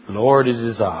 Lord, it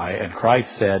is I. And Christ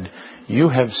said, you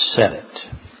have said it.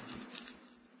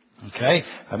 Okay?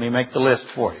 Let me make the list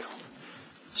for you.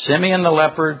 Simeon the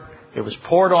leper, it was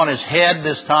poured on his head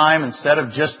this time instead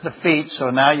of just the feet. So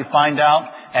now you find out,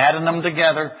 adding them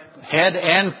together, head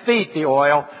and feet, the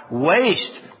oil.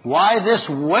 Waste. Why this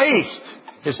waste?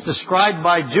 It's described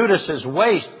by Judas as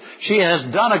waste. She has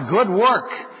done a good work.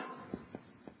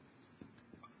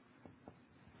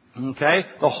 Okay?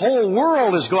 The whole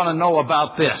world is going to know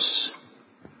about this.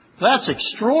 That's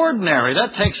extraordinary.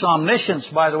 That takes omniscience,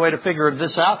 by the way, to figure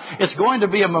this out. It's going to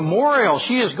be a memorial.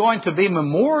 She is going to be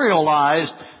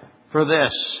memorialized for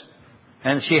this.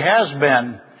 And she has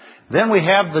been. Then we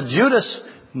have the Judas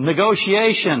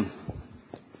negotiation.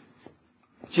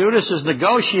 Judas is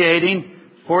negotiating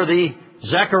for the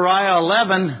Zechariah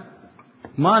 11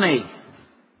 money.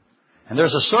 And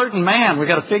there's a certain man, we've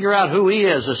got to figure out who he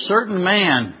is, a certain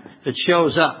man that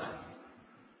shows up.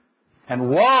 And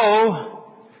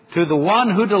woe to the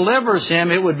one who delivers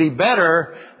him, it would be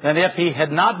better than if he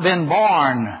had not been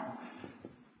born.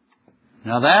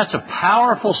 Now that's a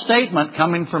powerful statement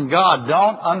coming from God.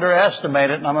 Don't underestimate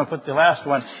it. And I'm going to put the last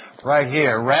one right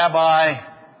here. Rabbi,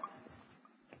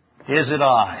 is it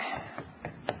I?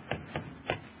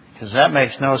 Because that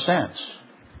makes no sense.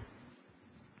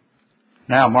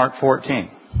 Now, Mark 14.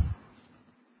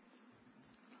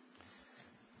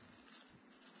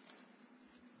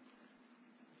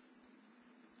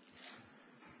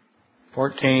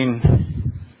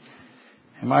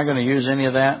 Am I going to use any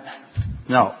of that?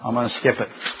 No, I'm going to skip it.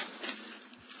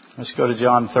 Let's go to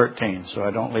John 13 so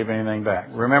I don't leave anything back.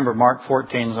 Remember, Mark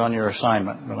 14 is on your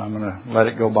assignment, but I'm going to let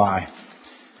it go by.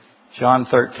 John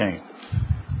 13.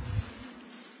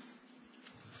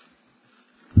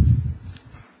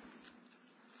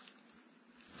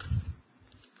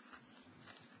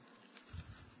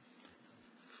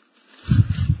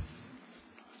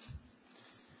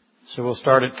 So we'll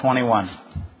start at 21.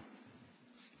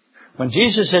 When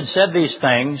Jesus had said these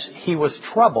things, he was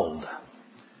troubled.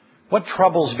 What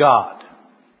troubles God?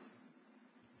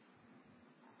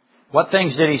 What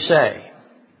things did he say?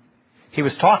 He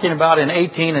was talking about in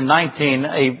 18 and 19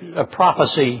 a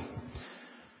prophecy,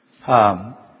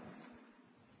 that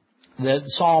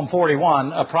Psalm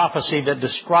 41, a prophecy that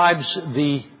describes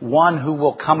the one who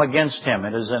will come against him.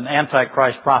 It is an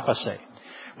Antichrist prophecy.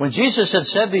 When Jesus had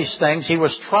said these things, he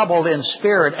was troubled in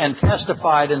spirit and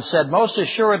testified and said, Most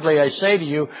assuredly I say to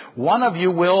you, one of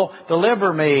you will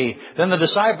deliver me. Then the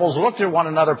disciples looked at one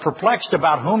another, perplexed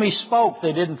about whom he spoke.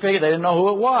 They didn't know who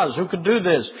it was. Who could do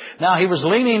this? Now there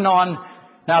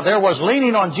was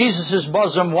leaning on Jesus'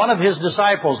 bosom one of his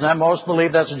disciples. Now most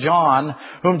believe that's John,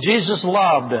 whom Jesus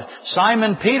loved.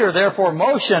 Simon Peter therefore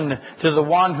motioned to the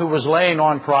one who was laying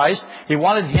on Christ. He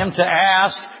wanted him to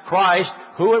ask Christ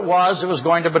who it was that was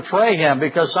going to betray him,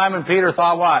 because Simon Peter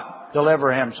thought what?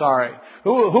 Deliver him, sorry.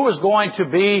 Who was going to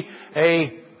be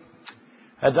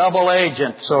a double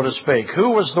agent, so to speak?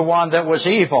 Who was the one that was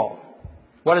evil?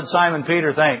 What did Simon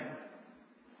Peter think?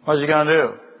 What was he going to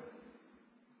do?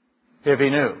 If he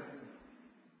knew.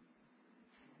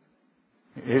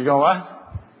 He's going,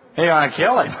 what? He's going to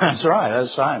kill him. That's right,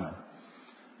 that's Simon.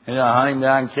 He's going to hunt him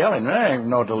down and kill him. There ain't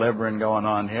no delivering going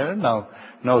on here.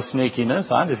 No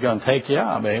sneakiness. I'm just going to take you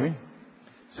out, baby.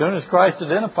 As soon as Christ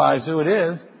identifies who it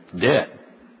is, dead.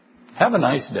 Have a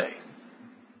nice day.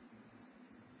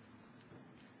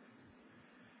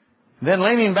 Then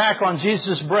leaning back on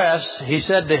Jesus' breast, he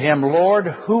said to him, Lord,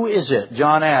 who is it?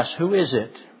 John asked, who is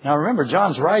it? Now remember,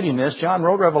 John's writing this. John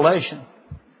wrote Revelation.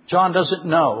 John doesn't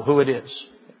know who it is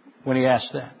when he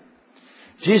asked that.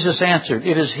 Jesus answered,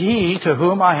 It is he to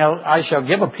whom I shall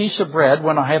give a piece of bread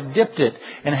when I have dipped it.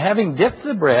 And having dipped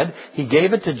the bread, he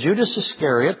gave it to Judas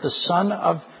Iscariot, the son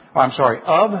of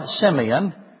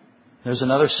Simeon. There's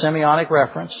another Simeonic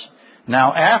reference.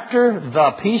 Now after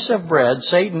the piece of bread,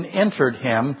 Satan entered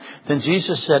him. Then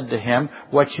Jesus said to him,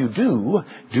 What you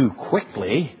do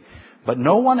quickly. But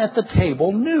no one at the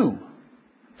table knew.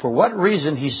 For what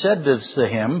reason he said this to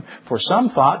him? For some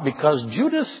thought because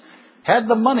Judas had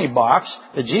the money box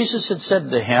that Jesus had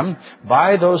said to him,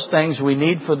 buy those things we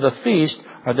need for the feast,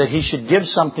 or that he should give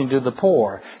something to the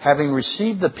poor. Having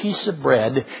received the piece of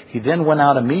bread, he then went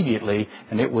out immediately,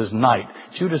 and it was night.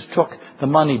 Judas took the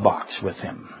money box with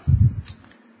him.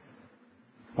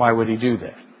 Why would he do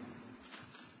that?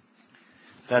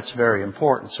 That's very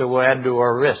important. So we'll add to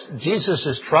our list. Jesus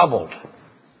is troubled.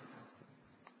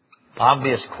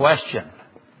 Obvious question.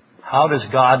 How does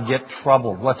God get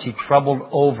troubled? What's he troubled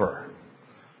over?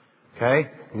 Okay?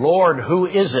 Lord, who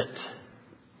is it?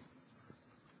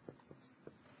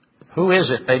 Who is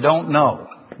it? They don't know.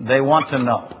 They want to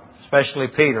know. Especially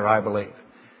Peter, I believe.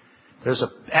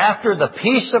 After the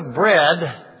piece of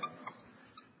bread,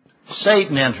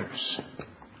 Satan enters.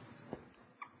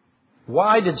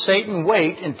 Why did Satan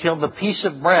wait until the piece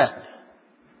of bread?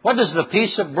 What does the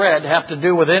piece of bread have to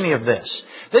do with any of this?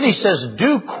 Then he says,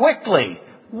 do quickly.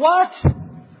 What?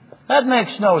 That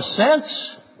makes no sense.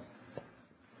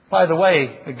 By the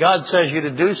way, if God says you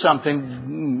to do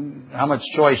something, how much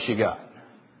choice you got?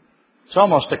 It's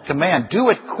almost a command. Do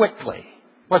it quickly.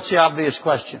 What's the obvious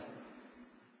question?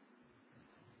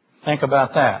 Think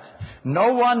about that.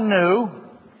 No one knew.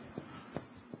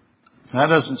 That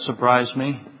doesn't surprise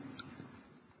me.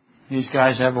 These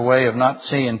guys have a way of not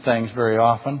seeing things very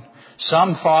often.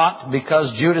 Some thought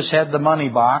because Judas had the money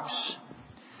box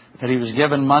that he was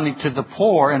giving money to the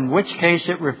poor, in which case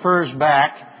it refers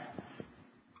back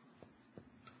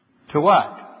to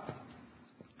what?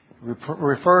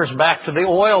 Refers back to the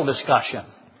oil discussion.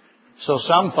 So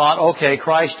some thought, okay,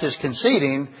 Christ is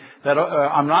conceding that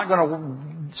I'm not going to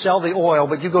sell the oil,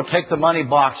 but you go take the money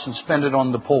box and spend it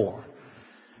on the poor.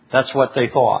 That's what they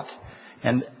thought.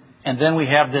 And then we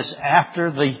have this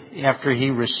after he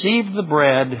received the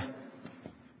bread,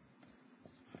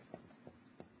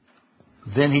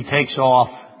 then he takes off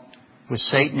with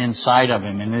Satan inside of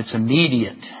him, and it's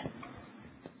immediate.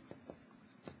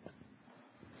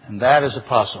 And that is a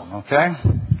puzzle, okay?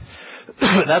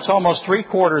 That's almost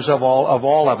 3/4 of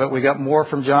all of it. We got more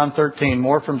from John 13,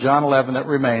 more from John 11 that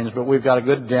remains, but we've got a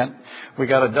good dent. We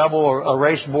got a double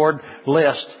erase board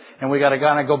list, and we got to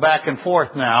kind of go back and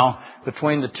forth now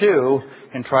between the two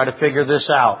and try to figure this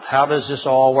out. How does this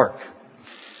all work?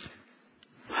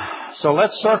 So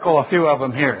let's circle a few of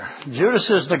them here.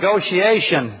 Judas's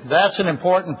negotiation. That's an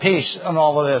important piece in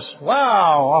all of this.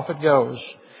 Wow, off it goes.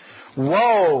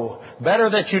 Woe, better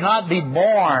that you not be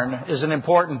born is an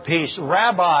important piece.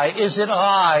 Rabbi, is it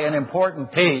I, an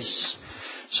important piece.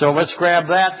 So let's grab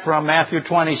that from Matthew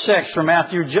 26,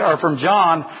 from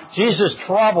John. Jesus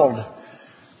troubled.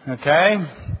 Okay?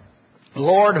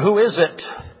 Lord, who is it?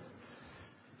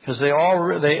 Because they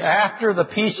after the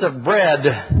piece of bread,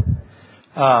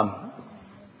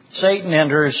 Satan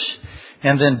enters,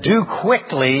 and then do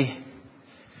quickly,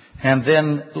 and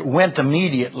then went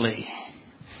immediately.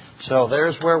 So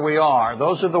there's where we are.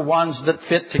 Those are the ones that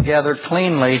fit together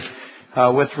cleanly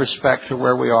with respect to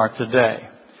where we are today.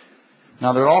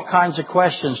 Now, there are all kinds of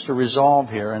questions to resolve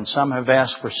here, and some have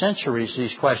asked for centuries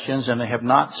these questions, and they have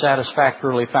not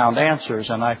satisfactorily found answers.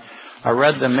 And I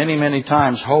read them many, many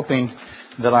times, hoping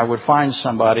that I would find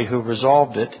somebody who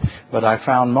resolved it, but I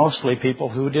found mostly people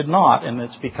who did not, and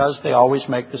it's because they always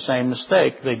make the same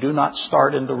mistake. They do not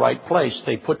start in the right place.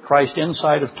 They put Christ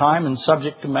inside of time and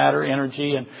subject to matter,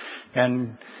 energy,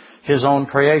 and His own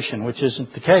creation, which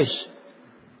isn't the case.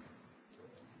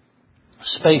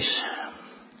 Space.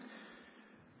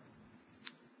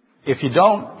 If you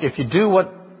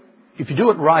do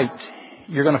it right,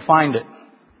 you're going to find it.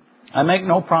 I make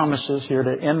no promises here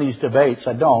to end these debates.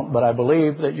 I don't, but I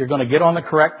believe that you're going to get on the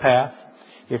correct path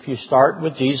if you start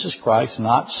with Jesus Christ,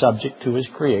 not subject to His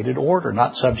created order,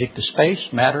 not subject to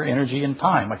space, matter, energy, and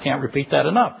time. I can't repeat that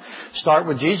enough. Start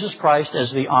with Jesus Christ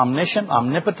as the omniscient,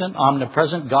 omnipotent,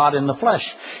 omnipresent God in the flesh.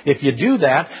 If you do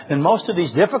that, then most of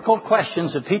these difficult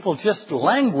questions that people just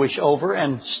languish over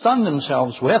and stun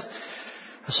themselves with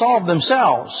solve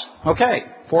themselves. Okay.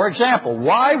 For example,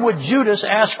 why would Judas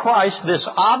ask Christ this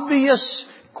obvious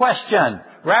question?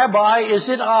 Rabbi, is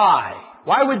it I?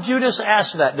 Why would Judas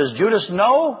ask that? Does Judas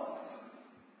know?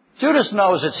 Judas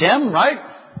knows it's him, right?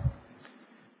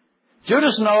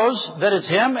 Judas knows that it's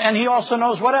him, and he also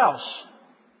knows what else?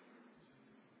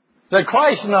 That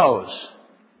Christ knows.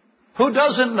 Who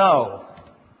doesn't know?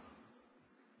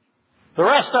 The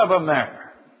rest of them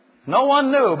there. No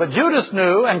one knew, but Judas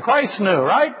knew and Christ knew,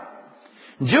 right?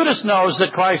 Judas knows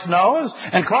that Christ knows,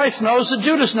 and Christ knows that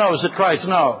Judas knows that Christ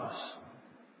knows.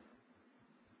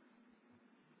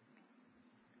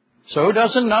 So who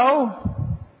doesn't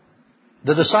know?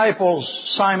 The disciples,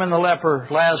 Simon the leper,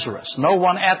 Lazarus. No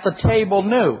one at the table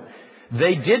knew.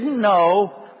 They didn't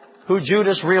know who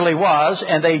Judas really was,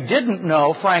 and they didn't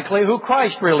know, frankly, who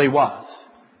Christ really was.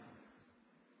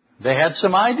 They had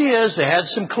some ideas, they had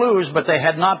some clues, but they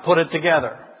had not put it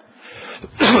together.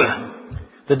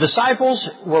 The disciples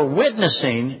were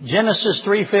witnessing Genesis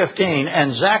 3:15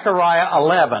 and Zechariah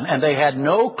 11, and they had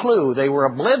no clue. They were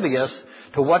oblivious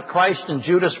to what Christ and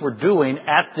Judas were doing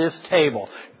at this table.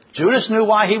 Judas knew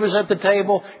why he was at the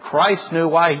table. Christ knew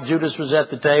why Judas was at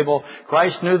the table.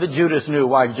 Christ knew that Judas knew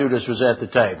why Judas was at the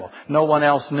table. No one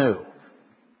else knew.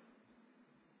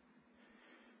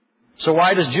 So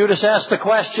why does Judas ask the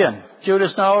question?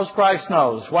 Judas knows, Christ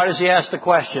knows. Why does he ask the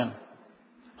question?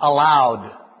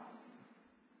 Aloud.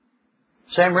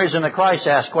 Same reason that Christ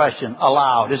asked question,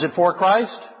 aloud. Is it for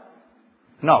Christ?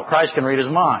 No, Christ can read his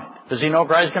mind. Does he know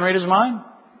Christ can read his mind?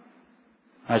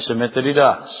 I submit that he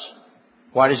does.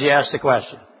 Why does he ask the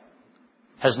question?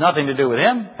 Has nothing to do with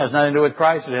him, has nothing to do with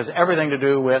Christ, it has everything to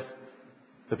do with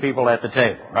the people at the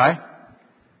table, right?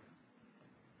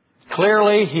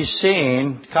 Clearly, he's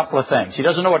seeing a couple of things. He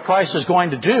doesn't know what Christ is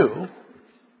going to do,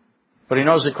 but he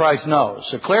knows that Christ knows.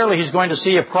 So clearly, he's going to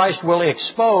see if Christ will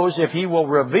expose, if he will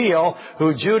reveal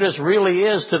who Judas really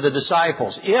is to the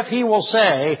disciples. If he will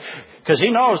say, because he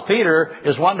knows Peter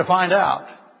is wanting to find out.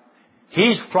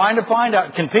 He's trying to find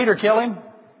out, can Peter kill him?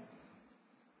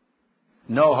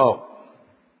 No hope.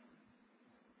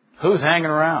 Who's hanging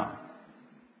around?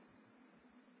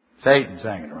 Satan's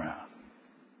hanging around.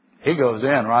 He goes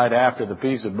in right after the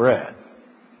piece of bread.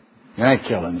 You ain't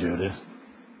killing Judas.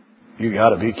 You got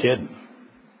to be kidding.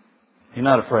 He's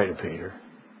not afraid of Peter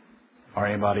or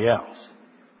anybody else.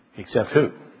 Except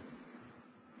who?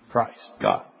 Christ,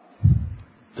 God.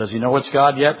 Does he know it's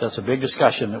God yet? That's a big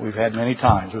discussion that we've had many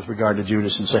times with regard to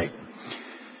Judas and Satan.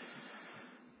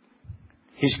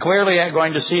 He's clearly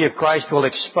going to see if Christ will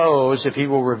expose, if he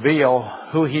will reveal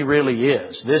who he really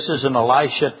is. This is an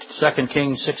Elisha, 2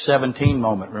 Kings 6:17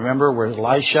 moment. Remember where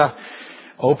Elisha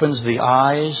opens the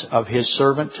eyes of his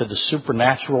servant to the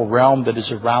supernatural realm that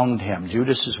is around him.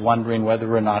 Judas is wondering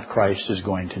whether or not Christ is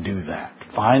going to do that.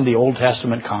 Find the Old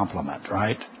Testament complement,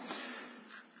 right?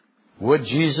 Would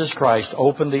Jesus Christ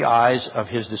open the eyes of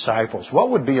his disciples? What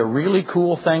would be a really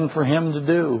cool thing for him to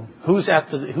do? Who's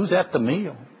at the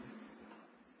meal?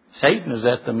 Satan is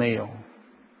at the meal.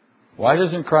 Why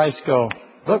doesn't Christ go,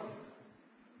 look,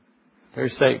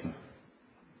 there's Satan.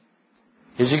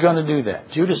 Is he going to do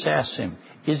that? Judas asks him,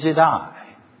 is it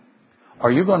I?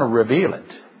 Are you going to reveal it?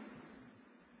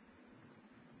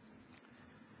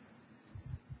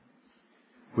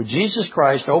 Would Jesus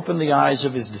Christ open the eyes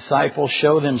of his disciples,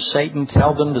 show them Satan,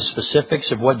 tell them the specifics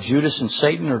of what Judas and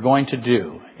Satan are going to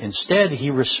do? Instead, he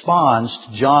responds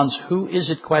to John's who is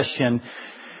it question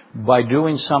by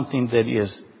doing something that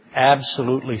is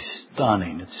absolutely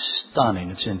stunning. It's stunning.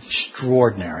 It's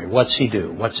extraordinary. What's he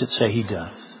do? What's it say he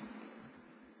does?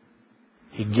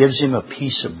 He gives him a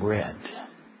piece of bread.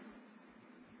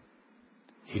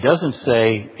 He doesn't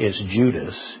say it's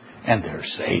Judas and there's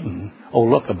Satan. Oh,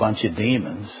 look, a bunch of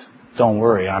demons. Don't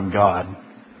worry, I'm God.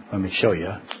 Let me show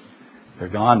you. They're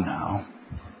gone now.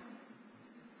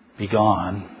 Be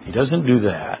gone. He doesn't do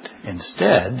that.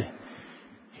 Instead,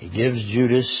 he gives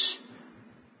Judas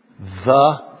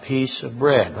the piece of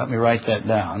bread. Let me write that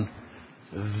down.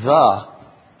 The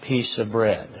piece of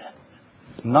bread.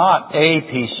 Not a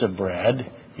piece of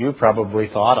bread. You probably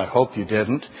thought, I hope you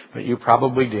didn't, but you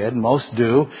probably did, most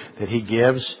do, that he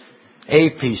gives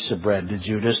a piece of bread to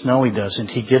Judas. No, he doesn't.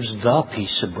 He gives the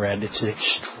piece of bread. It's an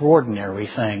extraordinary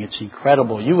thing. It's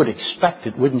incredible. You would expect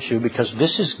it, wouldn't you? Because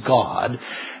this is God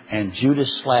and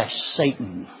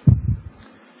Judas/Satan.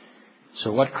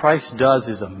 So what Christ does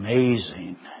is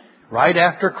amazing. Right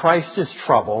after Christ is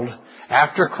troubled,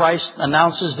 after Christ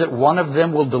announces that one of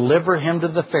them will deliver him to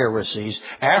the Pharisees,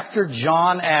 after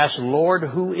John asks, Lord,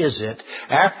 who is it?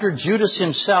 After Judas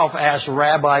himself asks,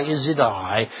 Rabbi, is it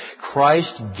I?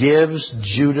 Christ gives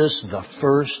Judas the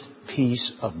first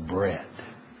piece of bread.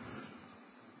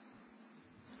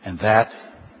 And that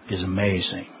is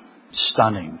amazing,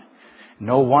 stunning.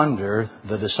 No wonder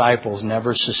the disciples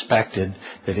never suspected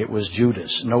that it was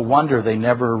Judas. No wonder they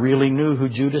never really knew who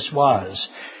Judas was.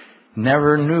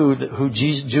 Never knew who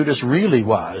Judas really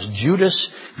was. Judas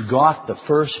got the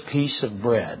first piece of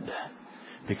bread.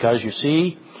 Because you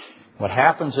see, what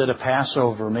happens at a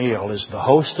Passover meal is the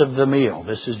host of the meal,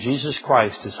 this is Jesus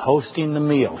Christ, is hosting the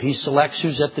meal. He selects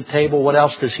who's at the table. What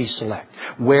else does he select?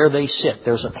 Where they sit.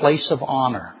 There's a place of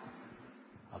honor.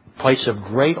 Place of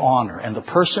great honor. And the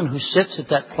person who sits at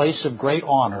that place of great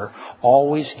honor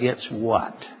always gets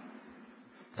what?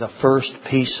 The first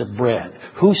piece of bread.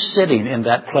 Who's sitting in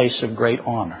that place of great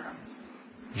honor?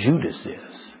 Judas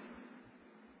is.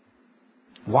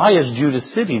 Why is Judas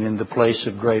sitting in the place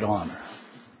of great honor?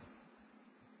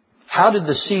 How did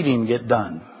the seating get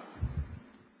done?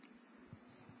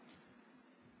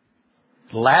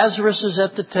 Lazarus is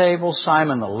at the table.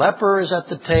 Simon the leper is at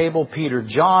the table. Peter,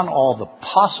 John, all the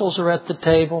apostles are at the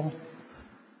table.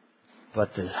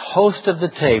 But the host of the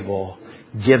table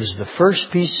gives the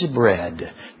first piece of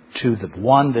bread to the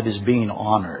one that is being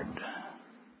honored.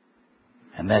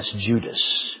 And that's Judas.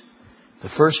 The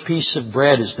first piece of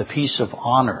bread is the piece of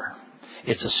honor.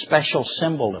 It's a special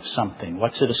symbol of something.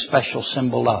 What's it a special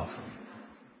symbol of?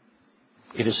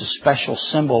 It is a special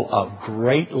symbol of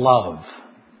great love.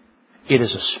 It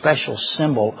is a special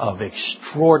symbol of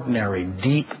extraordinary,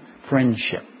 deep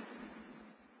friendship.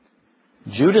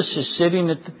 Judas is sitting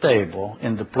at the table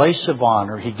in the place of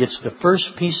honor. He gets the first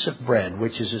piece of bread,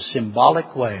 which is a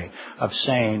symbolic way of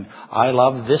saying, I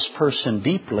love this person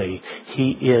deeply.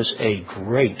 He is a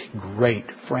great, great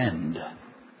friend.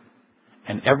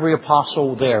 And every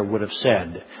apostle there would have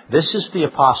said, this is the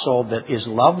apostle that is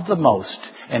loved the most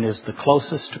and is the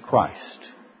closest to Christ.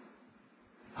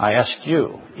 I ask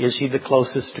you, is he the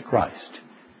closest to Christ?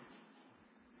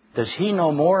 Does he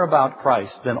know more about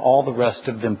Christ than all the rest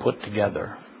of them put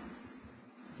together?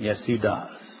 Yes, he does.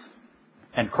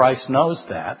 And Christ knows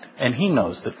that, and he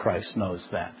knows that Christ knows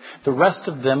that. The rest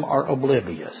of them are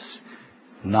oblivious,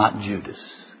 not Judas.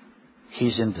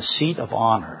 He's in the seat of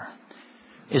honor.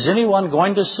 Is anyone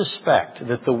going to suspect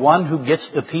that the one who gets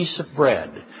the piece of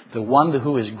bread, the one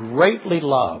who is greatly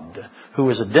loved, who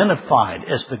is identified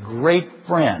as the great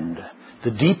friend,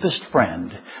 the deepest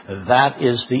friend, that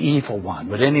is the evil one?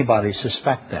 Would anybody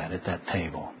suspect that at that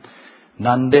table?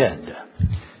 None did.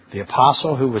 The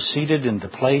apostle who was seated in the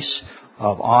place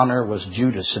of honor was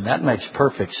Judas, and that makes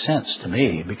perfect sense to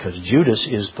me, because Judas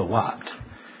is the what?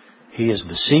 He is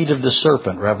the seed of the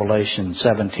serpent, Revelation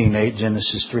 17:8,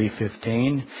 Genesis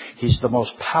 3:15. He's the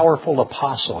most powerful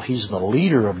apostle. He's the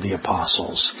leader of the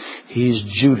apostles. He's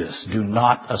Judas. Do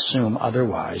not assume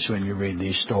otherwise when you read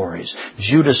these stories.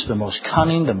 Judas, the most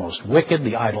cunning, the most wicked,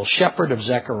 the idol shepherd of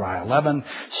Zechariah 11.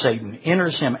 Satan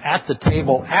enters him at the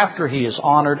table after he is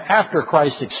honored, after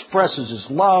Christ expresses his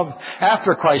love,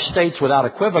 after Christ states without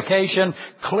equivocation,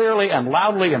 clearly and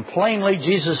loudly and plainly,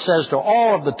 Jesus says to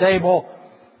all of the table,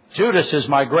 Judas is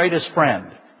my greatest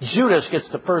friend. Judas gets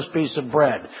the first piece of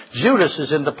bread. Judas is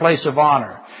in the place of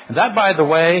honor. And that, by the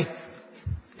way,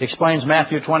 explains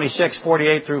Matthew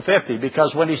 26:48 through 50.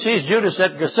 Because when he sees Judas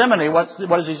at Gethsemane, what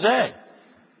does he say?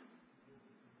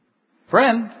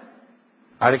 Friend.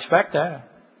 I'd expect that.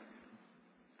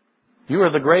 You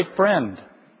are the great friend.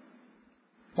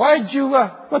 Why'd you,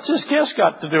 what's this kiss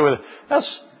got to do with it?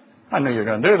 I knew you were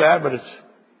going to do that, but it's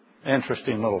an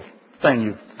interesting little thing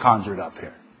you've conjured up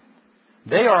here.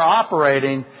 They are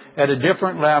operating at a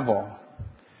different level.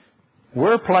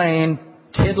 We're playing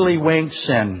tiddlywinks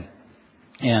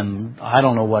and I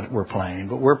don't know what we're playing,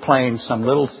 but we're playing some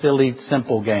little silly,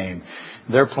 simple game.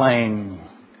 They're playing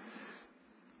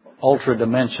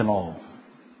ultra-dimensional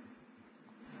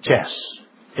chess,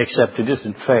 except it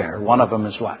isn't fair. One of them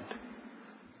is what?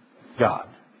 God.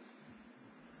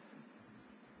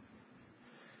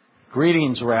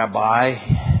 Greetings, Rabbi,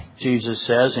 Jesus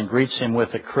says, and greets him with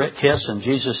a kiss. And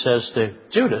Jesus says to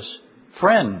Judas,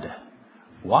 friend,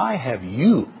 why have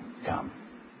you come?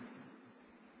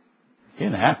 You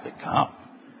didn't have to come.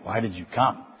 Why did you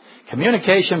come?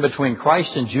 Communication between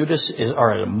Christ and Judas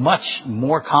are at a much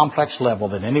more complex level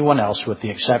than anyone else, with the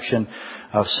exception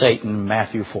of Satan in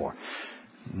Matthew 4.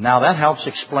 Now that helps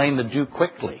explain the do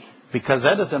quickly, because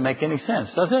that doesn't make any sense,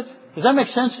 does it? Does that make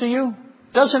sense to you?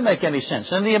 Doesn't make any sense.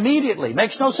 And the immediately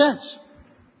makes no sense.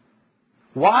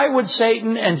 Why would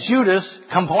Satan and Judas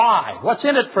comply? What's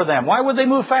in it for them? Why would they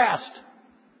move fast?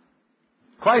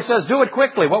 Christ says, do it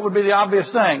quickly. What would be the obvious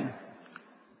thing?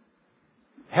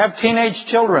 Have teenage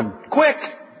children. Quick!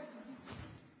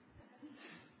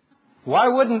 Why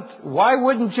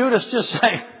wouldn't Judas just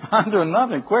say, I'm doing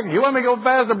nothing quick. You want me to go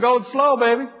fast? I'm going slow,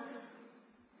 baby.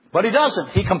 But he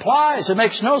doesn't. He complies. It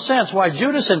makes no sense why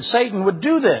Judas and Satan would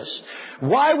do this.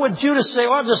 Why would Judas say,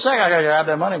 well, just a second, I got to grab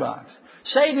that money box.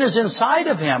 Satan is inside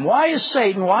of him. Why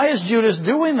is Judas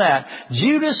doing that?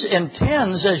 Judas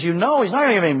intends, as you know, he's not going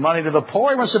to give any money to the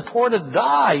poor. He wants the poor to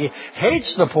die. He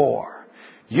hates the poor.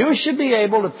 You should be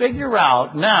able to figure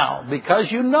out now,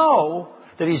 because you know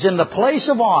that he's in the place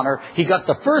of honor. He got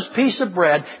the first piece of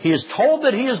bread. He is told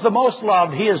that he is the most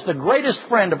loved. He is the greatest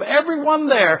friend of everyone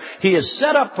there. He is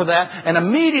set up for that. And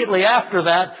immediately after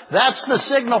that, that's the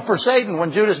signal for Satan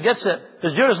when Judas gets it.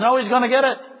 Does Judas know he's going to get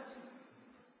it?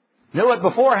 Knew it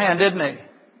beforehand, didn't he?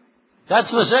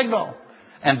 That's the signal.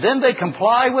 And then they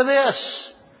comply with this.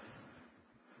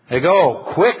 They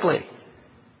go quickly.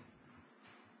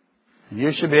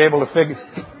 You should be able to figure.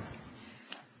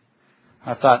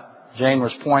 I thought Jane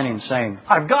was pointing, saying,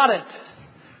 I've got it.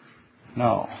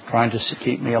 No, trying to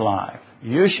keep me alive.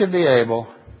 You should be able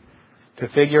to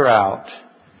figure out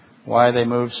why they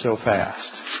moved so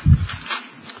fast.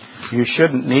 You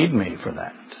shouldn't need me for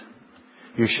that.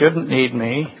 You shouldn't need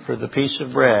me for the piece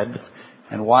of bread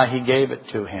and why he gave it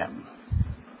to him.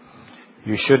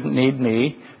 You shouldn't need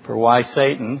me for why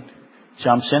Satan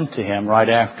jumps into him right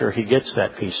after he gets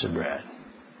that piece of bread.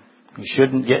 You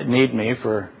shouldn't need me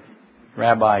for,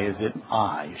 Rabbi, is it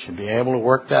I? You should be able to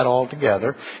work that all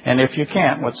together. And if you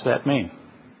can't, what's that mean?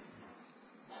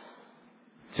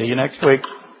 See you next week.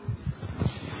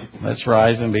 Let's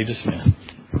rise and be dismissed.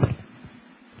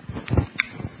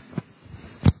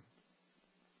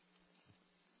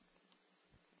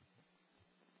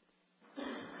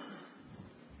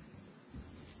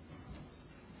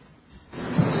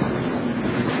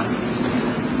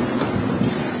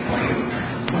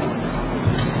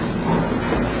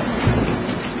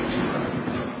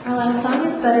 Our last song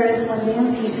is Better Is One Day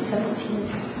on page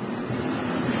 17.